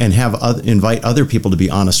and invite other people to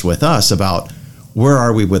be honest with us about where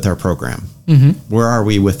are we with our program. Mm-hmm. Where are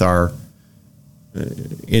we with our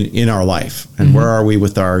in our life, and where are we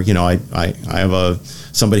with our? I have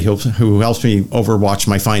somebody who helps me overwatch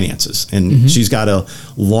my finances, and she's got a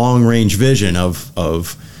long range vision of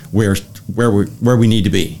where we need to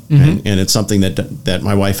be, and it's something that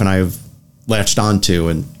my wife and I have latched onto.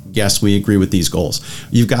 And yes, we agree with these goals.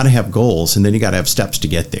 You've got to have goals, and then you got to have steps to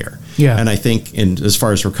get there. Yeah. And I think, as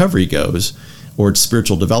far as recovery goes, or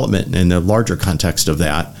spiritual development in the larger context of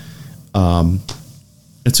that,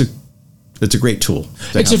 it's a great tool.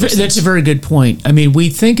 That's a very good point. I mean, we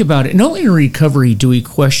think about it. Not only in recovery do we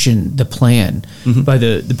question the plan by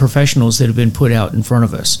the professionals that have been put out in front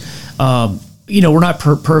of us. We're not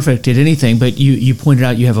perfect at anything, but you pointed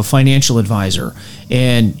out you have a financial advisor,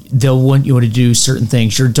 and they'll want you to do certain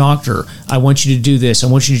things. Your doctor, I want you to do this. I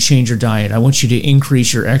want you to change your diet. I want you to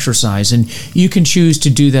increase your exercise, and you can choose to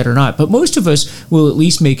do that or not. But most of us will at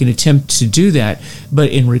least make an attempt to do that.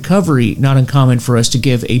 But in recovery, not uncommon for us to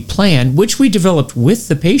give a plan, which we developed with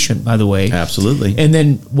the patient, by the way. Absolutely. And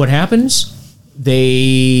then what happens?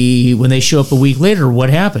 When they show up a week later, what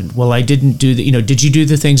happened? Well, I didn't do did you do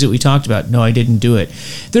the things that we talked about? No, I didn't do it.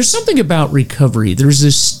 There's something about recovery. There's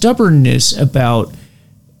this stubbornness about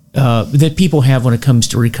that people have when it comes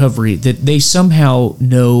to recovery, that they somehow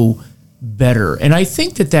know better. And I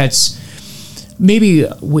think that's maybe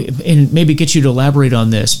get you to elaborate on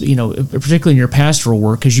this, particularly in your pastoral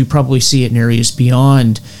work, because you probably see it in areas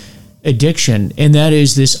beyond addiction. And that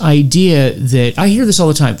is this idea that I hear this all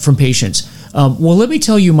the time from patients. Well, let me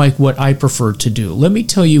tell you, Mike, what I prefer to do. Let me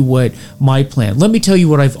tell you what my plan. Let me tell you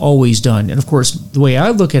what I've always done. And of course, the way I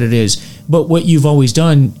look at it is, but what you've always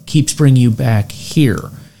done keeps bringing you back here.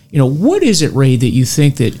 What is it, Ray, that you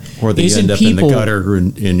think that or they end up in the gutter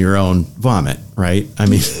in your own vomit, right? I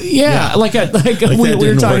mean, like we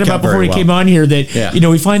were talking about before we came on here, that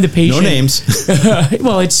we find the patient. No names.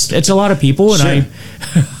 Well, it's a lot of people, and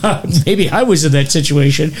maybe I was in that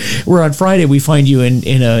situation where on Friday we find you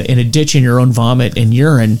in a ditch in your own vomit and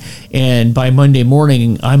urine, and by Monday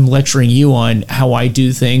morning I'm lecturing you on how I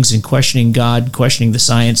do things and questioning God, questioning the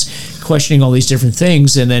science, questioning all these different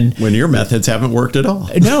things, and then when your methods haven't worked at all.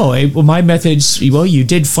 No, my methods. Well, you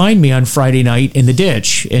did find me on Friday night in the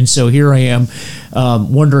ditch, and so here I am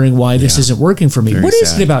wondering why this isn't working for me. Very What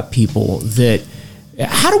is sad. it about people that,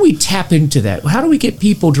 how do we tap into that? How do we get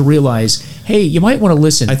people to realize, hey, you might want to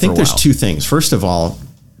listen I think for a there's while? two things. First of all,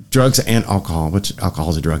 drugs and alcohol, which alcohol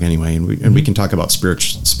is a drug anyway, and we can talk about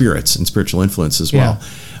spirits and spiritual influence as well,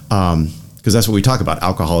 because that's what we talk about.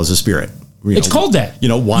 Alcohol is a spirit. It's called that.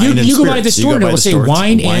 Wine and you go spirits. by the store and it will say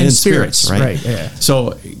wine and spirits. Right. Yeah.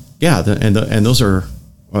 So, and those are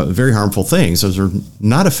very harmful things. Those are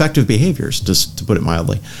not effective behaviors, just to put it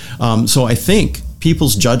mildly. So I think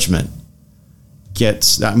people's judgment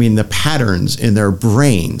the patterns in their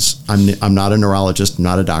brains. I'm not a neurologist, I'm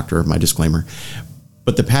not a doctor, my disclaimer.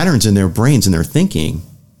 But the patterns in their brains and their thinking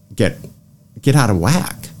get out of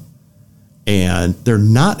whack, and they're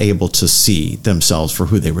not able to see themselves for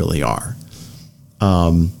who they really are.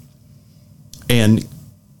 And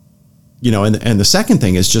the second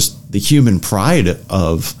thing is just the human pride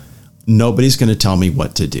of nobody's going to tell me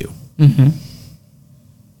what to do. Mm-hmm.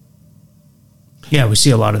 Yeah, we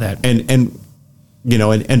see a lot of that.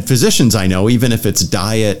 And physicians, I know, even if it's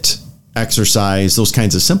diet, exercise, those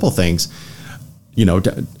kinds of simple things,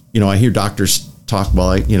 I hear doctors talk,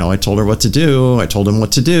 well, I told her what to do. I told him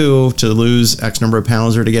what to do to lose X number of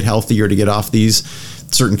pounds or to get healthy or to get off these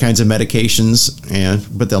certain kinds of medications,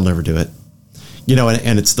 but they'll never do it.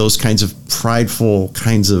 And it's those kinds of prideful,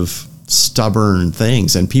 kinds of stubborn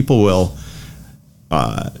things. And people will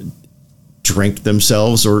drink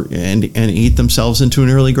themselves and eat themselves into an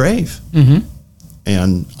early grave,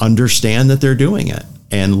 and understand that they're doing it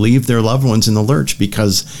and leave their loved ones in the lurch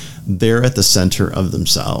because they're at the center of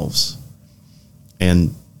themselves.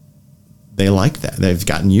 And they like that. They've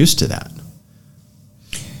gotten used to that.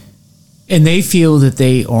 And they feel that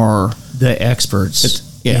they are the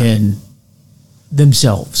experts in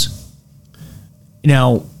themselves.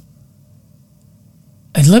 Now,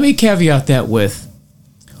 and let me caveat that with,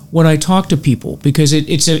 when I talk to people, because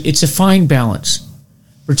it's a fine balance,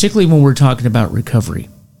 particularly when we're talking about recovery.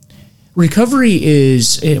 Recovery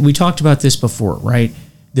is, we talked about this before, right?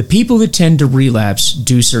 The people that tend to relapse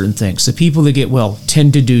do certain things. The people that get well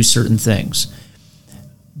tend to do certain things.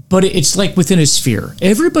 But it's like within a sphere.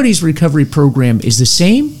 Everybody's recovery program is the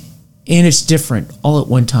same, and it's different all at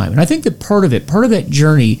one time. And I think that part of that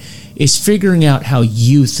journey is figuring out how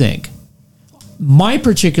you think. My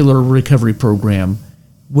particular recovery program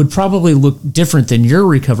would probably look different than your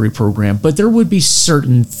recovery program, but there would be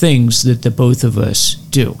certain things that the both of us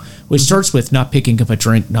do, which starts with not picking up a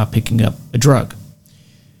drink, not picking up a drug.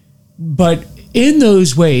 But in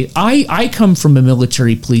those ways, I come from a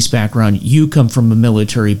military police background, you come from a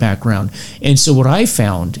military background. And so what I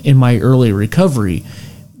found in my early recovery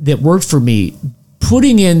that worked for me,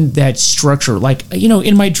 putting in that structure, like,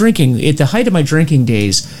 in my drinking, at the height of my drinking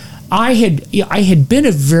days, I had been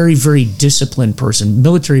a very, very disciplined person,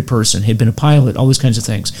 military person, had been a pilot, all those kinds of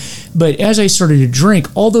things. But as I started to drink,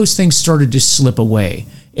 all those things started to slip away.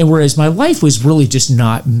 And whereas my life was really just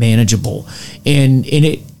not manageable,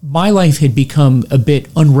 my life had become a bit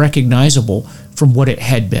unrecognizable from what it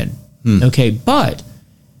had been. Okay, but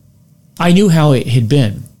I knew how it had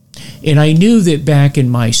been. And I knew that back in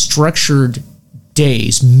my structured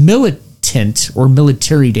days, militant or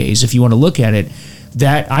military days, if you want to look at it,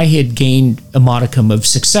 that I had gained a modicum of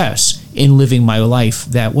success in living my life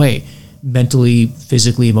that way, mentally,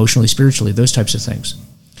 physically, emotionally, spiritually, those types of things.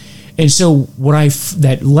 And so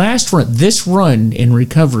this run in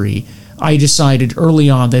recovery, I decided early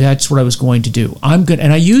on that that's what I was going to do.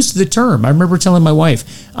 And I used the term, I remember telling my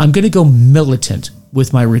wife, I'm going to go militant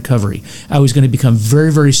with my recovery. I was going to become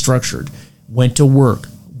very, very structured, went to work,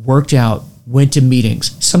 worked out, went to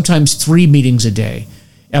meetings, sometimes 3 meetings a day.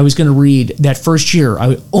 I was going to read, that first year,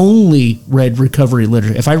 I only read recovery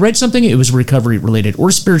literature. If I read something, it was recovery related or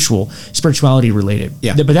spirituality related.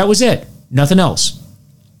 Yeah. But that was it, nothing else.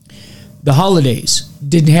 The holidays,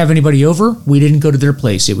 didn't have anybody over. We didn't go to their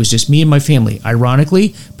place. It was just me and my family.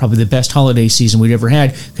 Ironically, probably the best holiday season we'd ever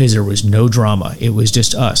had because there was no drama. It was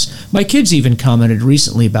just us. My kids even commented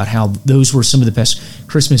recently about how those were some of the best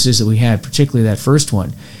Christmases that we had, particularly that first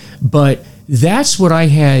one. But that's what I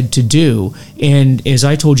had to do. And as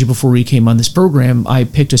I told you before we came on this program, I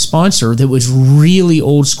picked a sponsor that was really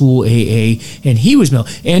old school AA, and he was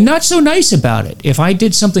and not so nice about it. If I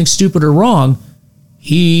did something stupid or wrong,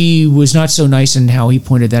 he was not so nice in how he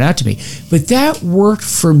pointed that out to me. But that worked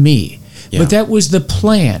for me. Yeah. But that was the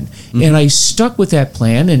plan. Mm-hmm. And I stuck with that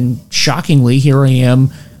plan. And shockingly, here I am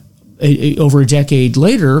over a decade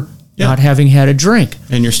later, not having had a drink.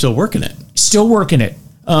 And you're still working it. Still working it.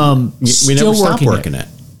 We never stop working it.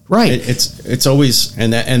 Right. It's always,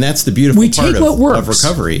 and that's the beautiful part of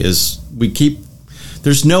recovery is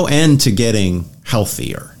there's no end to getting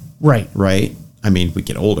healthier. Right. Right. I mean, we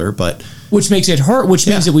get older, but which makes it hard. Which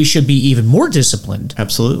means that we should be even more disciplined.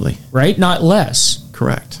 Absolutely. Right. Not less.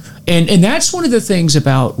 Correct. And that's one of the things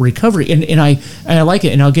about recovery, and I like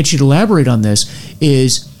it, and I'll get you to elaborate on this,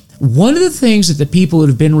 is one of the things that the people that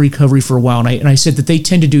have been in recovery for a while, and I said that they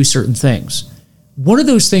tend to do certain things. One of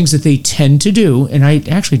those things that they tend to do, and I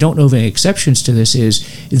actually don't know of any exceptions to this, is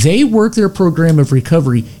they work their program of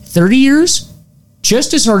recovery 30 years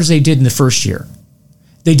just as hard as they did in the first year.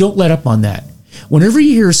 They don't let up on that. Whenever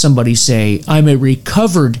you hear somebody say, I'm a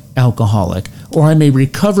recovered alcoholic, or I'm a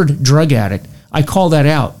recovered drug addict, I call that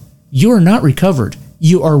out. You are not recovered.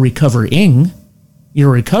 You are recovering. You're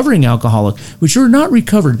a recovering alcoholic, but you're not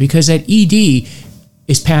recovered because that ED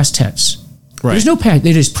is past tense. Right. There's no past,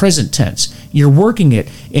 it is present tense. You're working it,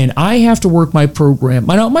 and I have to work my program.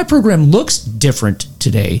 My program looks different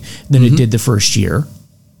today than it did the first year,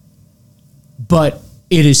 but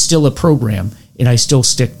it is still a program, and I still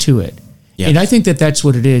stick to it. Yes. And I think that that's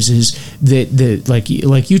what it is that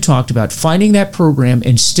like you talked about, finding that program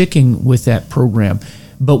and sticking with that program.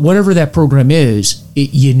 But whatever that program is,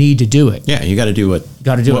 you need to do it. Yeah, you got to do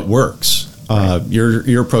what works. Right.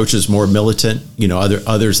 Your approach is more militant.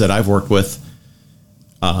 Others that I've worked with,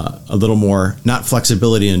 a little more, not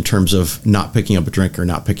flexibility in terms of not picking up a drink or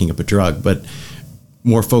not picking up a drug, but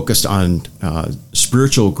more focused on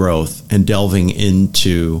spiritual growth and delving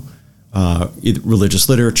into religious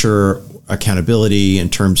literature, accountability in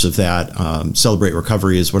terms of that. Celebrate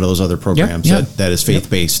Recovery is one of those other programs that is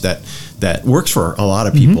faith-based that works for a lot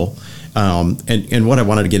of people. And what I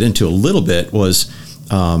wanted to get into a little bit was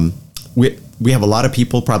we have a lot of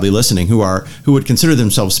people probably listening who would consider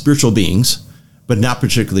themselves spiritual beings, but not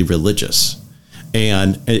particularly religious.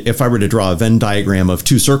 And if I were to draw a Venn diagram of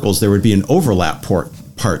two circles, there would be an overlap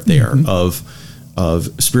part there of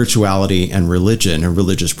spirituality and religion and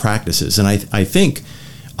religious practices. And I think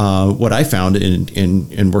what I found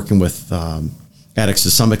in working with addicts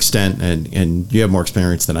to some extent, and you have more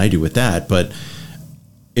experience than I do with that, but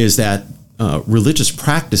is that religious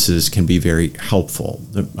practices can be very helpful.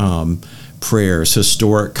 Prayers,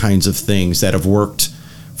 historic kinds of things that have worked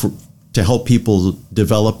to help people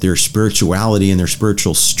develop their spirituality and their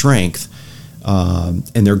spiritual strength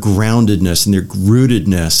and their groundedness and their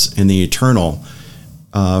rootedness in the eternal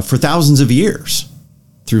for thousands of years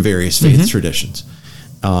through various faith traditions.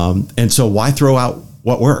 And so why throw out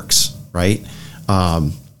what works, right?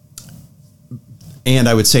 And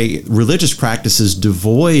I would say religious practices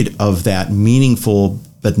devoid of that meaningful,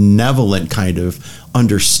 benevolent kind of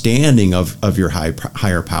understanding of your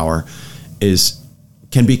higher power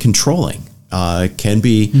can be controlling, can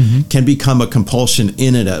become a compulsion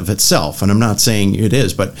in and of itself. And I'm not saying it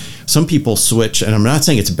is, but some people switch, and I'm not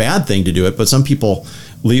saying it's a bad thing to do it, but some people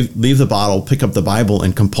leave the bottle, pick up the Bible,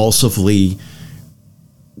 and compulsively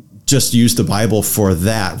just use the Bible for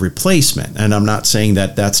that replacement. And I'm not saying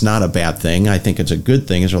that that's not a bad thing. I think it's a good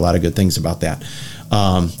thing. There's a lot of good things about that.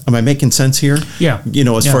 Am I making sense here? Yeah.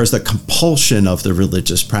 As far as the compulsion of the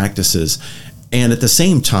religious practices. And at the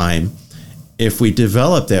same time, if we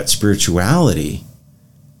develop that spirituality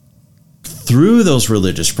through those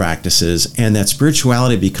religious practices, and that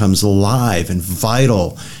spirituality becomes alive and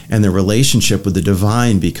vital, and the relationship with the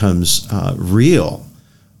divine becomes real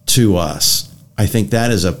to us, I think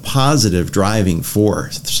that is a positive driving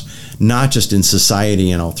force, not just in society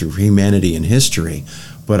and all through humanity and history,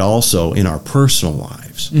 but also in our personal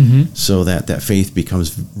lives, so that faith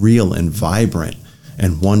becomes real and vibrant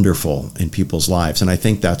and wonderful in people's lives. And I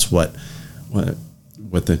think that's what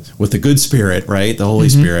the good Spirit, right, the Holy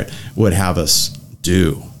Spirit, would have us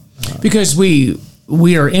do. Because we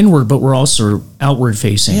are inward, but we're also outward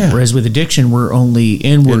facing. Yeah. Whereas with addiction, we're only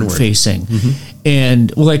inward facing.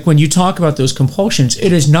 And like when you talk about those compulsions,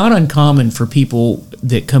 it is not uncommon for people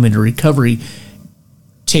that come into recovery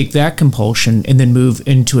take that compulsion and then move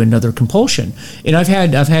into another compulsion. And I've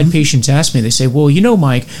had patients ask me, they say, well,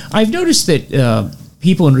 Mike, I've noticed that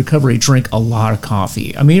people in recovery drink a lot of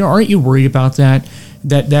coffee. I mean, aren't you worried about that?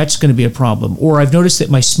 That's going to be a problem. Or I've noticed that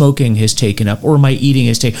my smoking has taken up, or my eating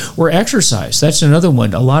has taken, or exercise. That's another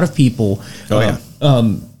one. A lot of people,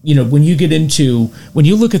 when you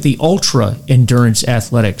look at the ultra endurance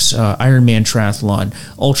athletics, Ironman triathlon,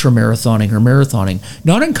 ultra marathoning or marathoning,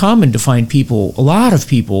 not uncommon to find a lot of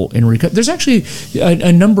people in recovery. There's actually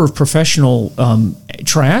a number of professional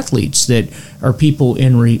triathletes that are people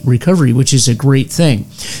in recovery, which is a great thing.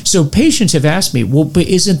 So patients have asked me, well, but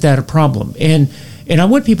isn't that a problem? And I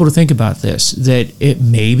want people to think about this, that it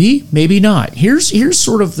maybe not. Here's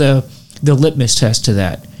sort of the litmus test to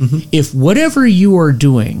that. If whatever you are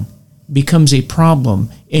doing becomes a problem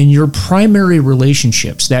in your primary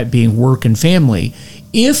relationships, that being work and family,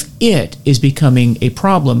 if it is becoming a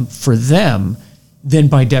problem for them, then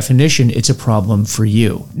by definition, it's a problem for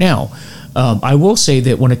you. Now, I will say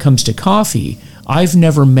that when it comes to coffee, I've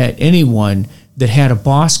never met anyone that had a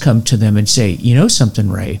boss come to them and say, you know something,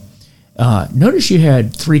 Ray, notice you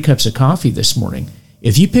had 3 cups of coffee this morning.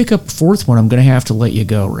 If you pick up a 4th one, I'm going to have to let you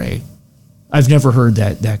go, Ray. I've never heard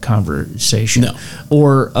that conversation. No.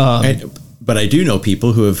 Or, but I do know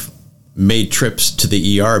people who have made trips to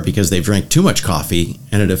the ER because they've drank too much coffee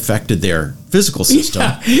and it affected their physical system.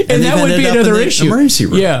 Yeah. And that would be another issue. Emergency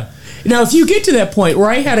room. Yeah. Now, if you get to that point where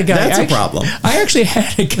I had a guy, that's a problem. I actually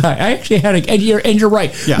had a guy. and you're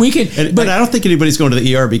right. Yeah. We can, but I don't think anybody's going to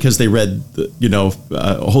the ER because they read,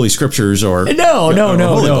 Holy Scriptures or no.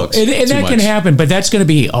 Holy books And that can happen, but that's going to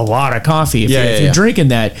be a lot of coffee if you're drinking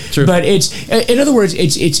that. True. But it's, in other words,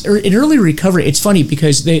 it's in early recovery. It's funny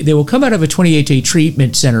because they will come out of a 28-day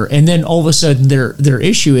treatment center, and then all of a sudden their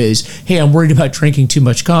issue is, hey, I'm worried about drinking too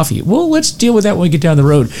much coffee. Well, let's deal with that when we get down the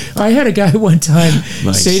road. I had a guy one time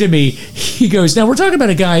say to me, he goes, now we're talking about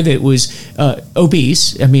a guy that was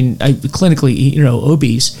obese. I mean, clinically,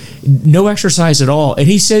 obese, no exercise at all. And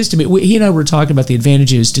he says to me, he and I were talking about the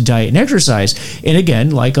advantages to diet and exercise. And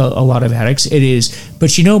again, like a lot of addicts, it is.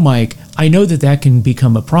 But Mike, I know that can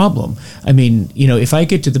become a problem. I mean, if I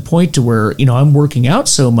get to the point to where, I'm working out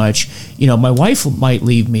so much, my wife might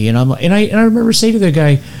leave me. And I remember saying to the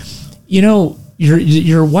guy,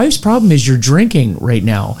 your wife's problem is you're drinking right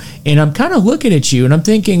now. And I'm kind of looking at you and I'm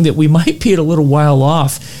thinking that we might be at a little while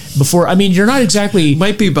off before. I mean, you're not exactly...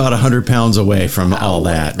 Might be about 100 pounds away from all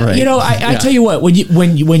that, right? I tell you what, when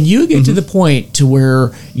you get to the point to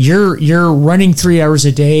where you're running 3 hours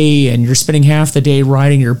a day and you're spending half the day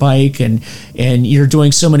riding your bike and you're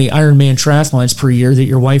doing so many Ironman triathlons per year that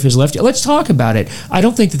your wife has left you, let's talk about it. I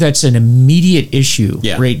don't think that's an immediate issue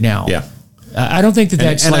right now. Yeah. I don't think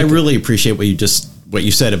that's... And I really appreciate what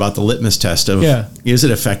you said about the litmus test of, is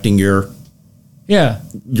it affecting your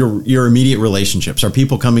immediate relationships? Are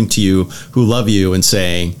people coming to you who love you and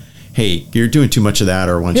saying, hey, you're doing too much of that,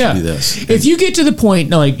 or why don't you do this? If you get to the point,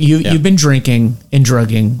 like you've been drinking and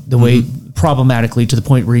drugging the way problematically to the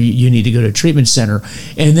point where you need to go to a treatment center,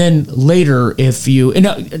 and then later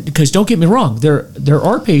because don't get me wrong, there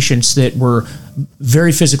are patients that were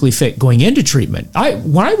very physically fit going into treatment.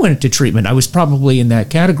 When I went into treatment, I was probably in that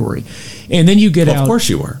category. And then you get out. Of course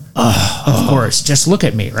you were. Of course. Just look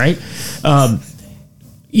at me, right? When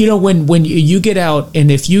you get out, and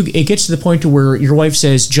it gets to the point to where your wife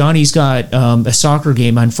says, Johnny's got a soccer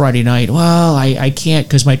game on Friday night. Well, I can't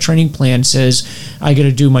because my training plan says I got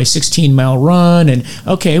to do my 16-mile run. And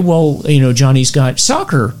okay, well, Johnny's got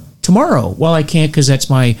soccer tomorrow. Well, I can't because that's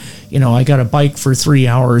my, I got a bike for 3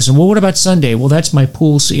 hours. And well, what about Sunday? Well, that's my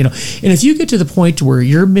pool. So, and if you get to the point to where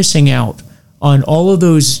you're missing out on all of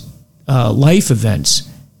those life events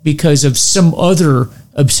because of some other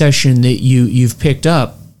obsession that you've picked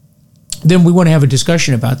up, then we want to have a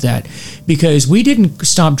discussion about that, because we didn't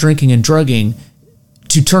stop drinking and drugging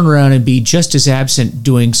to turn around and be just as absent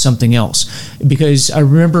doing something else. Because I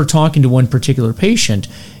remember talking to one particular patient,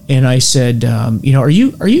 and I said, are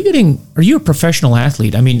you a professional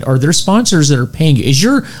athlete? I mean, are there sponsors that are paying you? Is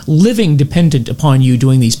your living dependent upon you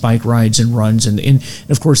doing these bike rides and runs? And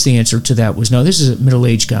of course, the answer to that was no. This is a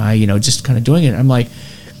middle-aged guy, just kind of doing it. I'm like,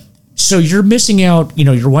 so you're missing out.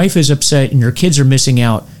 Your wife is upset, and your kids are missing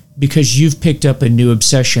out because you've picked up a new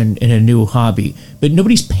obsession and a new hobby, but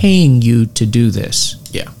nobody's paying you to do this.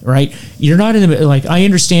 Yeah. Right? You're not in the, I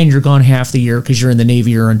understand you're gone half the year because you're in the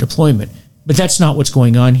Navy or on deployment, but that's not what's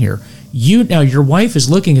going on here. Now your wife is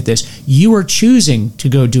looking at this. You are choosing to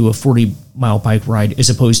go do a 40-mile bike ride as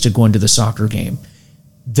opposed to going to the soccer game.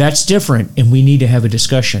 That's different, and we need to have a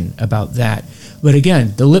discussion about that. But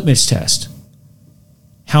again, the litmus test.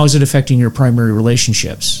 How is it affecting your primary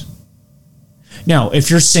relationships? Now, if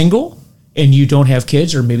you're single and you don't have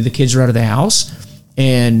kids, or maybe the kids are out of the house,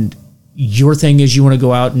 and your thing is you want to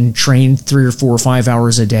go out and train 3 or 4 or 5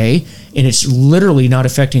 hours a day, and it's literally not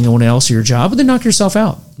affecting anyone else or your job, then knock yourself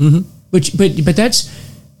out. Mm-hmm. But that's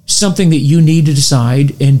something that you need to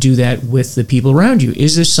decide, and do that with the people around you.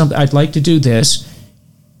 Is this something I'd like to do this,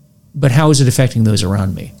 but how is it affecting those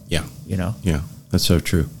around me? Yeah. Yeah, that's so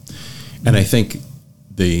true. And I think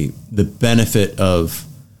the benefit of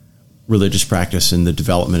religious practice and the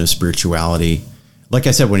development of spirituality, like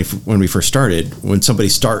I said, when we first started, when somebody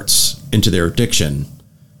starts into their addiction,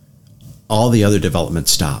 all the other development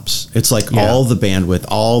stops. It's like all the bandwidth,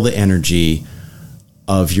 all the energy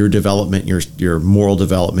of your development, your moral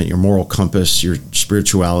development, your moral compass, your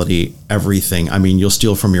spirituality, everything. I mean, you'll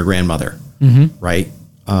steal from your grandmother, right?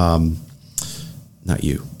 not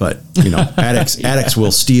you, but addicts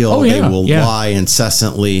will steal. Oh, yeah, they will lie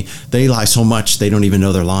incessantly. They lie so much they don't even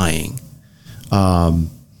know they're lying. And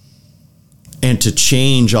to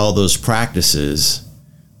change all those practices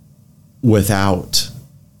without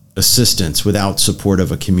assistance, without support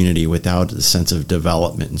of a community, without a sense of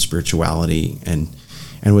development and spirituality, and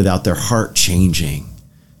without their heart changing,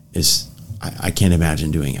 I can't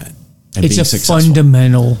imagine doing it. And it's being a successful.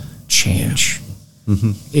 Fundamental change. Yeah.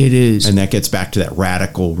 Mm-hmm. It is. And that gets back to that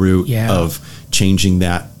radical root of changing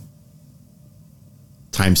that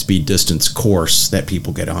time, speed, distance course that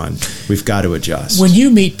people get on. We've got to adjust. When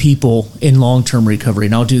you meet people in long-term recovery,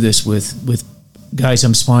 and I'll do this with guys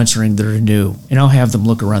I'm sponsoring that are new, and I'll have them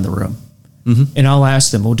look around the room. Mm-hmm. And I'll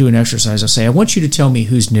ask them, we'll do an exercise. I'll say, I want you to tell me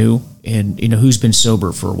who's new and who's been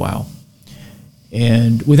sober for a while.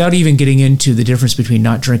 And without even getting into the difference between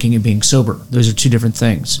not drinking and being sober, those are two different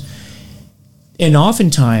things. And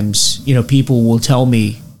oftentimes, people will tell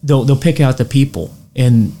me, they'll pick out the people,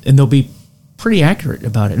 and they'll be pretty accurate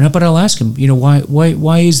about it. But I'll ask them,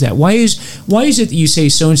 why is that? Why is it that you say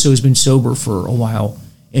so-and-so has been sober for a while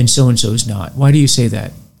and so-and-so is not? Why do you say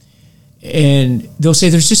that? And they'll say,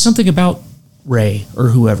 there's just something about Ray or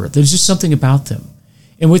whoever. There's just something about them.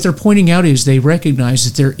 And what they're pointing out is they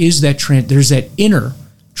recognize that there's that inner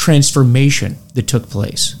transformation that took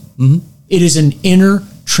place. Mm-hmm. It is an inner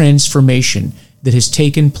transformation that has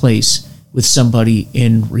taken place with somebody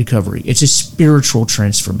in recovery. It's a spiritual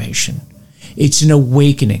transformation. It's an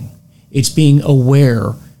awakening. It's being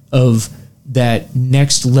aware of that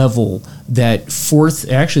next level, that fourth,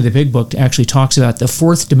 actually the big book actually talks about the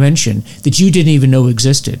fourth dimension that you didn't even know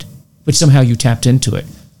existed, but somehow you tapped into it.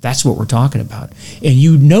 That's what we're talking about. And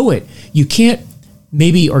you know it. You can't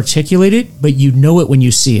maybe articulate it, but you know it when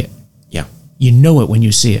you see it. Yeah. You know it when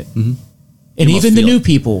you see it. Mm-hmm. And even the new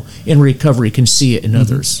people in recovery can see it in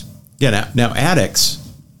others. Yeah. Now addicts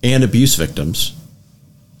and abuse victims,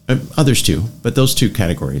 others too, but those two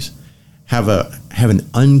categories have an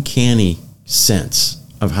uncanny sense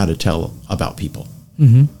of how to tell about people,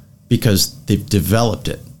 because they've developed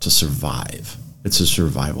it to survive. It's a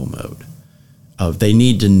survival mode of they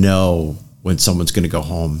need to know when someone's going to go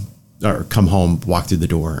home or come home, walk through the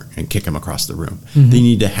door, and kick them across the room. Mm-hmm. They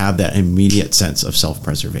need to have that immediate sense of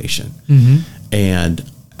self-preservation. Mm-hmm. And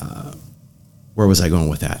where was I going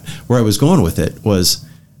with that? Where I was going with it was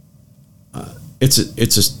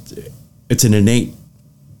it's an innate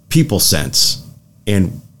people sense,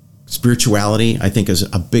 and spirituality, I think, is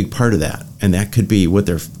a big part of that. And that could be what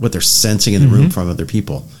they're sensing in the room from other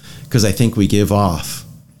people, because I think we give off.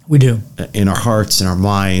 We do. In our hearts and our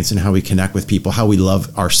minds, and how we connect with people, how we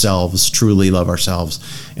love ourselves, truly love ourselves,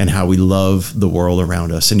 and how we love the world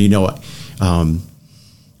around us. And what?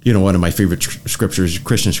 One of my favorite scriptures,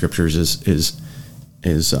 Christian scriptures, is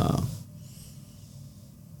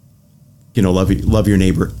love your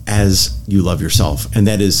neighbor as you love yourself. And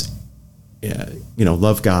that is,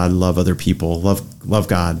 love God, love other people, love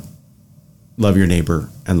God, love your neighbor,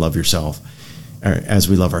 and love yourself as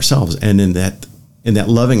we love ourselves. And in that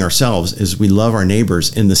loving ourselves is we love our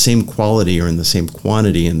neighbors in the same quality or in the same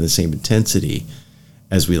quantity, in the same intensity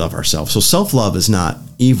as we love ourselves. So self-love is not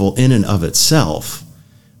evil in and of itself,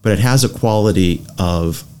 but it has a quality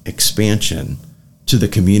of expansion to the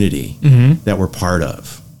community that we're part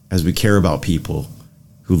of, as we care about people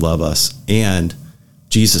who love us. And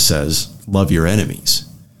Jesus says, love your enemies.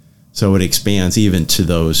 So it expands even to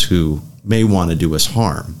those who may want to do us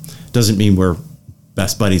harm. Doesn't mean we're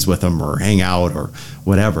best buddies with them or hang out or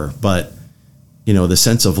whatever, but the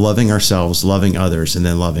sense of loving ourselves, loving others, and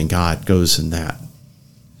then loving God goes in that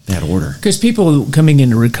order. Because people coming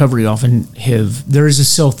into recovery often there is a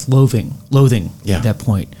self-loathing at that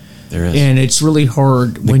point. There is. And it's really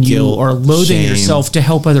hard when you are loathing yourself to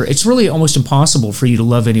help other. It's really almost impossible for you to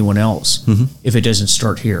love anyone else if it doesn't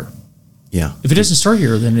start here. Yeah. If it doesn't start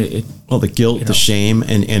here, then the guilt, the shame,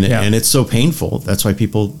 and it's so painful. That's why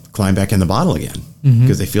people climb back in the bottle again,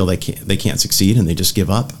 because they feel they can't succeed, and they just give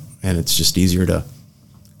up, and it's just easier to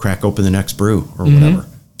crack open the next brew or whatever.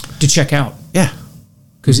 To check out. Yeah.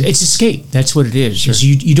 Because it's escape. That's what it is. Sure.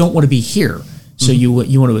 You don't want to be here, so you want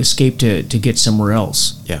to escape to get somewhere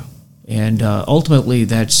else. Yeah. And ultimately,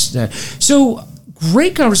 that's that. So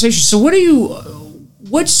great conversation. So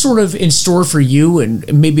what's sort of in store for you,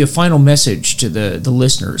 and maybe a final message to the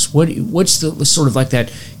listeners? What's the sort of like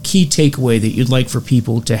that key takeaway that you'd like for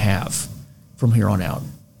people to have from here on out?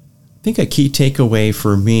 I think a key takeaway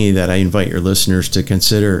for me that I invite your listeners to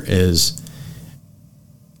consider is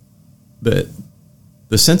the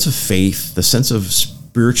sense of faith, the sense of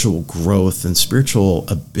spiritual growth and spiritual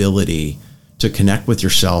ability to connect with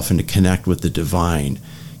yourself and to connect with the divine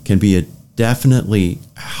can be a definitely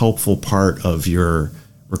helpful part of your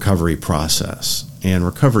recovery process. And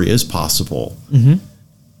recovery is possible.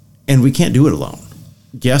 And we can't do it alone.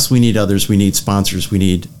 Yes, we need others. We need sponsors. We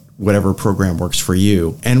need whatever program works for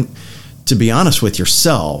you. And to be honest with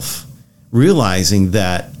yourself, realizing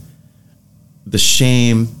that the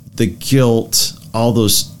shame, the guilt, all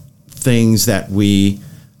those things that we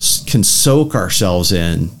can soak ourselves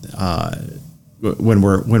in when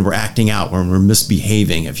we're acting out, when we're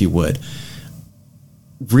misbehaving, if you would,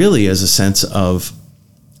 really is a sense of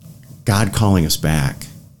God calling us back,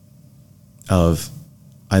 of,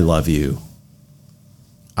 I love you.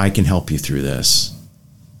 I can help you through this.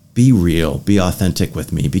 Be real, be authentic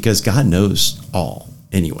with me, because God knows all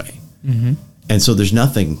anyway. And so there's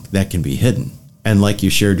nothing that can be hidden. And like you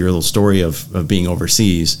shared your little story of being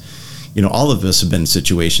overseas, you know, all of us have been in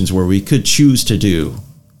situations where we could choose to do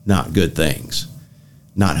not good things,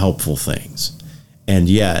 not helpful things. And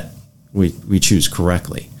yet we choose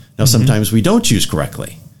correctly. Now, sometimes we don't choose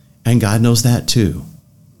correctly, and God knows that too.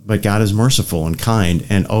 But God is merciful and kind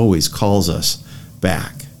and always calls us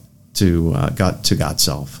back to God's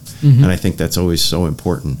self. And I think that's always so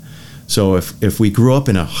important. So if we grew up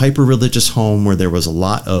in a hyper-religious home where there was a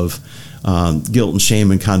lot of guilt and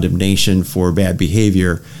shame and condemnation for bad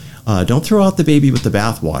behavior, don't throw out the baby with the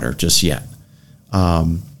bathwater just yet.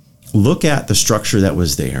 Look at the structure that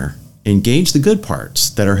was there. Engage the good parts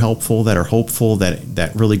that are helpful, that are hopeful,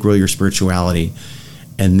 that really grow your spirituality.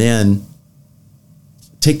 And then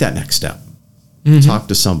take that next step. Talk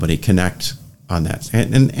to somebody, connect on that,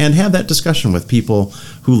 and have that discussion with people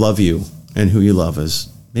who love you and who you love as,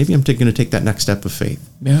 maybe I'm going to take that next step of faith.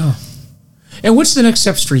 Yeah. And what's the next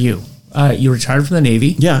steps for you? You retired from the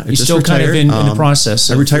Navy. Yeah. You're still retired, kind of in the process.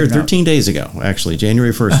 I retired 13 days ago, actually.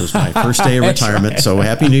 January 1st was my first day of retirement. So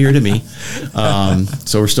Happy New Year to me.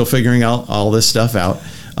 So we're still figuring out all this stuff out.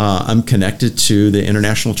 I'm connected to the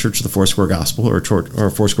International Church of the Foursquare Gospel, or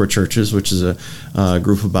Foursquare Churches, which is a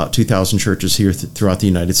group of about 2,000 churches here throughout the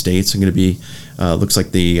United States. I'm going to be, looks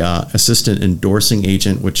like the assistant endorsing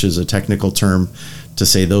agent, which is a technical term to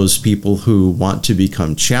say those people who want to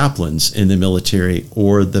become chaplains in the military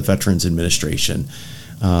or the Veterans Administration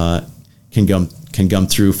can come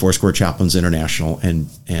through Foursquare Chaplains International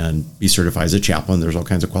and be certified as a chaplain. There's all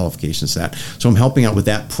kinds of qualifications to that. So I'm helping out with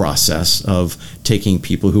that process of taking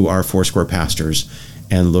people who are Foursquare pastors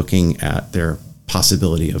and looking at their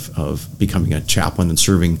possibility of becoming a chaplain and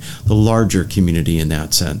serving the larger community in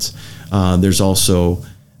that sense. There's also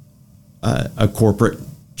a corporate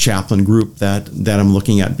chaplain group that I'm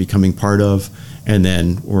looking at becoming part of, and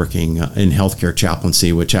then working in healthcare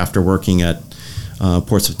chaplaincy, which after working at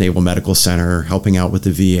Portsmouth Naval Medical Center, helping out with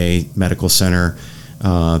the VA Medical Center,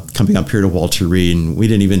 coming up here to Walter Reed, and we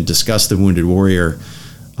didn't even discuss the Wounded Warrior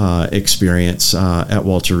experience at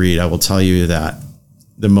Walter Reed. I will tell you that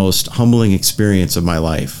the most humbling experience of my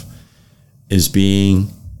life is being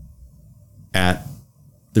at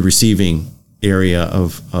the receiving area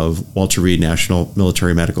of Walter Reed National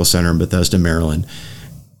Military Medical Center in Bethesda, Maryland,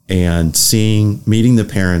 and meeting the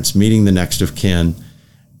parents, meeting the next of kin,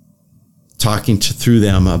 talking through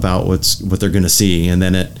them about what they're going to see. And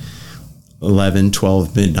then at 11,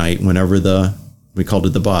 12 midnight, whenever we called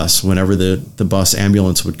it the bus, whenever the bus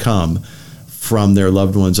ambulance would come from their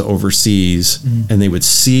loved ones overseas, and they would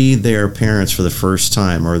see their parents for the first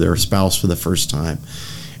time or their spouse for the first time,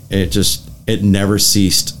 it never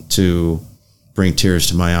ceased to bring tears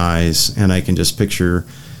to my eyes. And I can just picture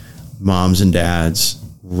moms and dads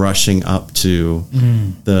rushing up to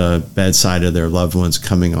the bedside of their loved ones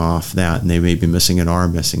coming off that, and they may be missing an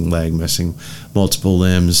arm, missing leg, missing multiple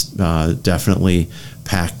limbs, definitely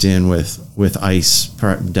packed in with ice,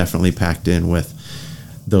 definitely packed in with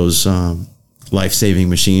those life-saving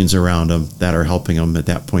machines around them that are helping them at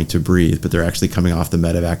that point to breathe, but they're actually coming off the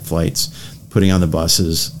medevac flights, putting on the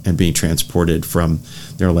buses, and being transported from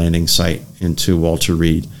their landing site into Walter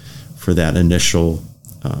Reed for that initial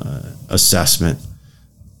assessment.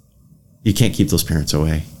 You can't keep those parents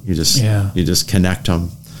away. You just connect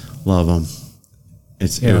them, love them.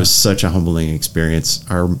 It was such a humbling experience.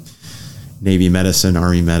 Our Navy medicine,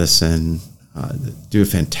 Army medicine do a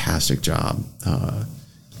fantastic job.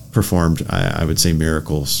 Performed, I would say,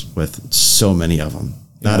 miracles with so many of them.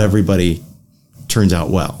 Not everybody turns out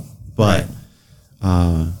well, but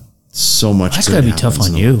so much. That's got to be tough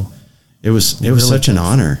on you. It was really such an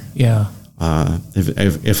honor. Yeah.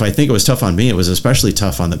 If I think it was tough on me, it was especially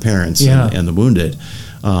tough on the parents and the wounded.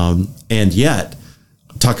 And yet,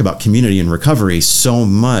 talk about community and recovery, so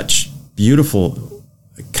much beautiful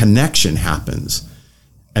connection happens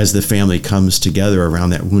as the family comes together around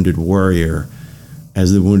that wounded warrior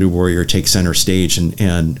as the wounded warrior takes center stage,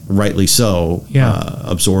 and rightly so,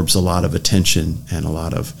 absorbs a lot of attention and a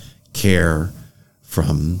lot of care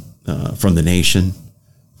from the nation,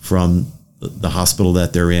 from the hospital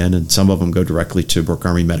that they're in, and some of them go directly to Brooke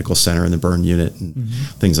Army Medical Center and the burn unit and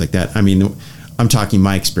things like that. I mean, I'm talking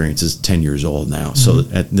my experience is 10 years old now, so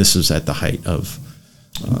this is at the height of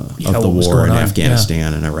the war in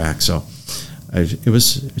Afghanistan and Iraq. So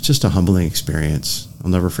it's just a humbling experience. I'll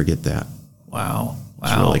never forget that. Wow.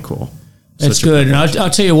 It's really cool. That's good. And I'll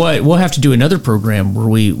tell you what, we'll have to do another program where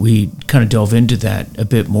we kind of delve into that a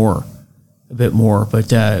bit more. But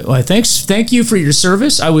thank you for your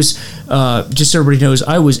service. I was, just so everybody knows,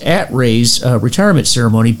 I was at Ray's retirement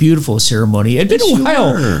ceremony. Beautiful ceremony. It'd been a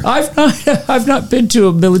while. I've not been to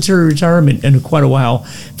a military retirement in quite a while,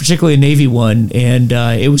 particularly a Navy one, and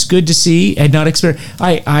it was good to see. I had not experienced.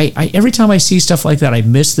 I every time I see stuff like that, I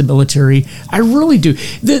miss the military. I really do.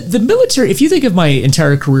 The military. If you think of my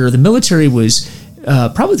entire career, the military was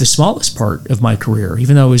probably the smallest part of my career,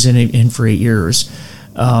 even though I was in for 8 years.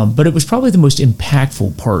 But it was probably the most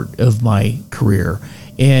impactful part of my career.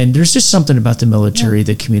 And there's just something about the military,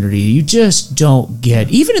 the community, you just don't get.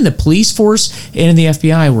 Even in the police force and in the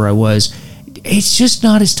FBI where I was, it's just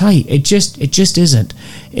not as tight. It just isn't.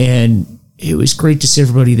 And it was great to see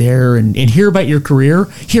everybody there and hear about your career,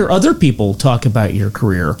 hear other people talk about your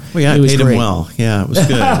career. Well, yeah, it paid them well. Yeah, it was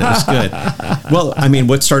good. It was good. Well, I mean,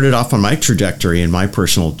 what started off on my trajectory and my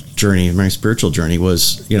personal journey, my spiritual journey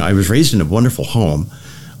was, I was raised in a wonderful home.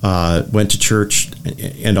 Went to church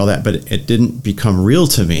and all that, but it didn't become real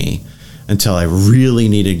to me until I really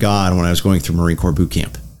needed God when I was going through Marine Corps boot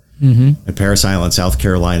camp at Parris Island, South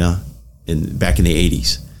Carolina, back in the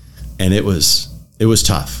 80s. And it was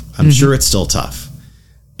tough. I'm sure it's still tough.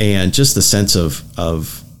 And just the sense of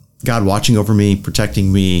God watching over me,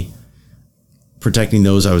 protecting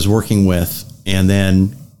those I was working with, and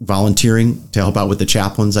then volunteering to help out with the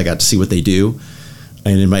chaplains. I got to see what they do.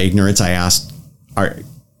 And in my ignorance, I asked,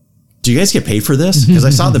 do you guys get paid for this? Because I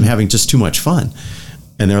saw them having just too much fun.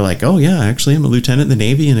 And they're like, oh yeah, actually I'm a lieutenant in the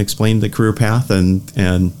Navy, and explained the career path, and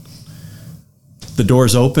the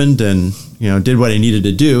doors opened, and, did what I needed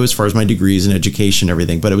to do as far as my degrees and education and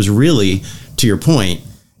everything. But it was really, to your point,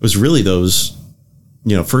 it was really those,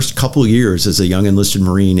 first couple years as a young enlisted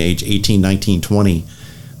Marine, age 18, 19, 20,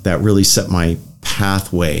 that really set my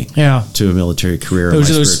pathway to a military career. Those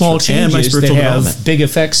are those small changes that have big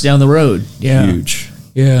effects down the road. Yeah. Huge.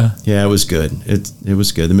 Yeah. Yeah, it was good. It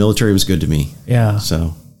was good. The military was good to me. Yeah.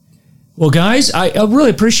 So, well, guys, I really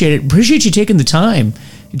appreciate it. Appreciate you taking the time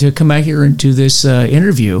to come out here and do this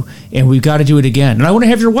interview, and we've got to do it again. And I want to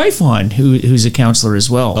have your wife on, who's a counselor as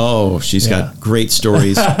well. Oh, she's got great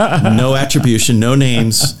stories. No attribution, no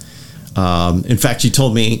names. In fact, she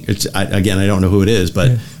told me, again, I don't know who it is,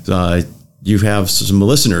 but you have some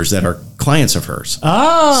listeners that are clients of hers.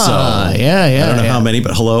 I don't know how many,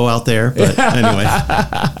 but hello out there. But anyway.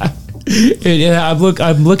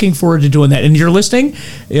 I'm looking forward to doing that. And you're listening.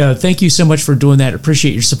 Thank you so much for doing that.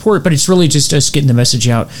 Appreciate your support. But it's really just us getting the message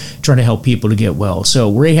out, trying to help people to get well.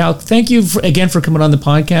 So Ray Houk, thank you again for coming on the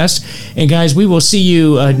podcast. And guys, we will see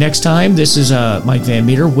you next time. This is Mike Van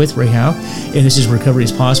Meter with Ray Houk, and this is Recovery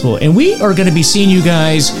is Possible. And we are going to be seeing you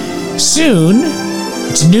guys soon.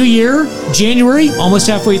 It's a new year, January, almost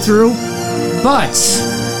halfway through, but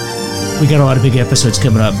we got a lot of big episodes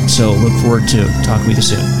coming up, so look forward to talking with you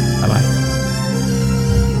soon. Bye-bye.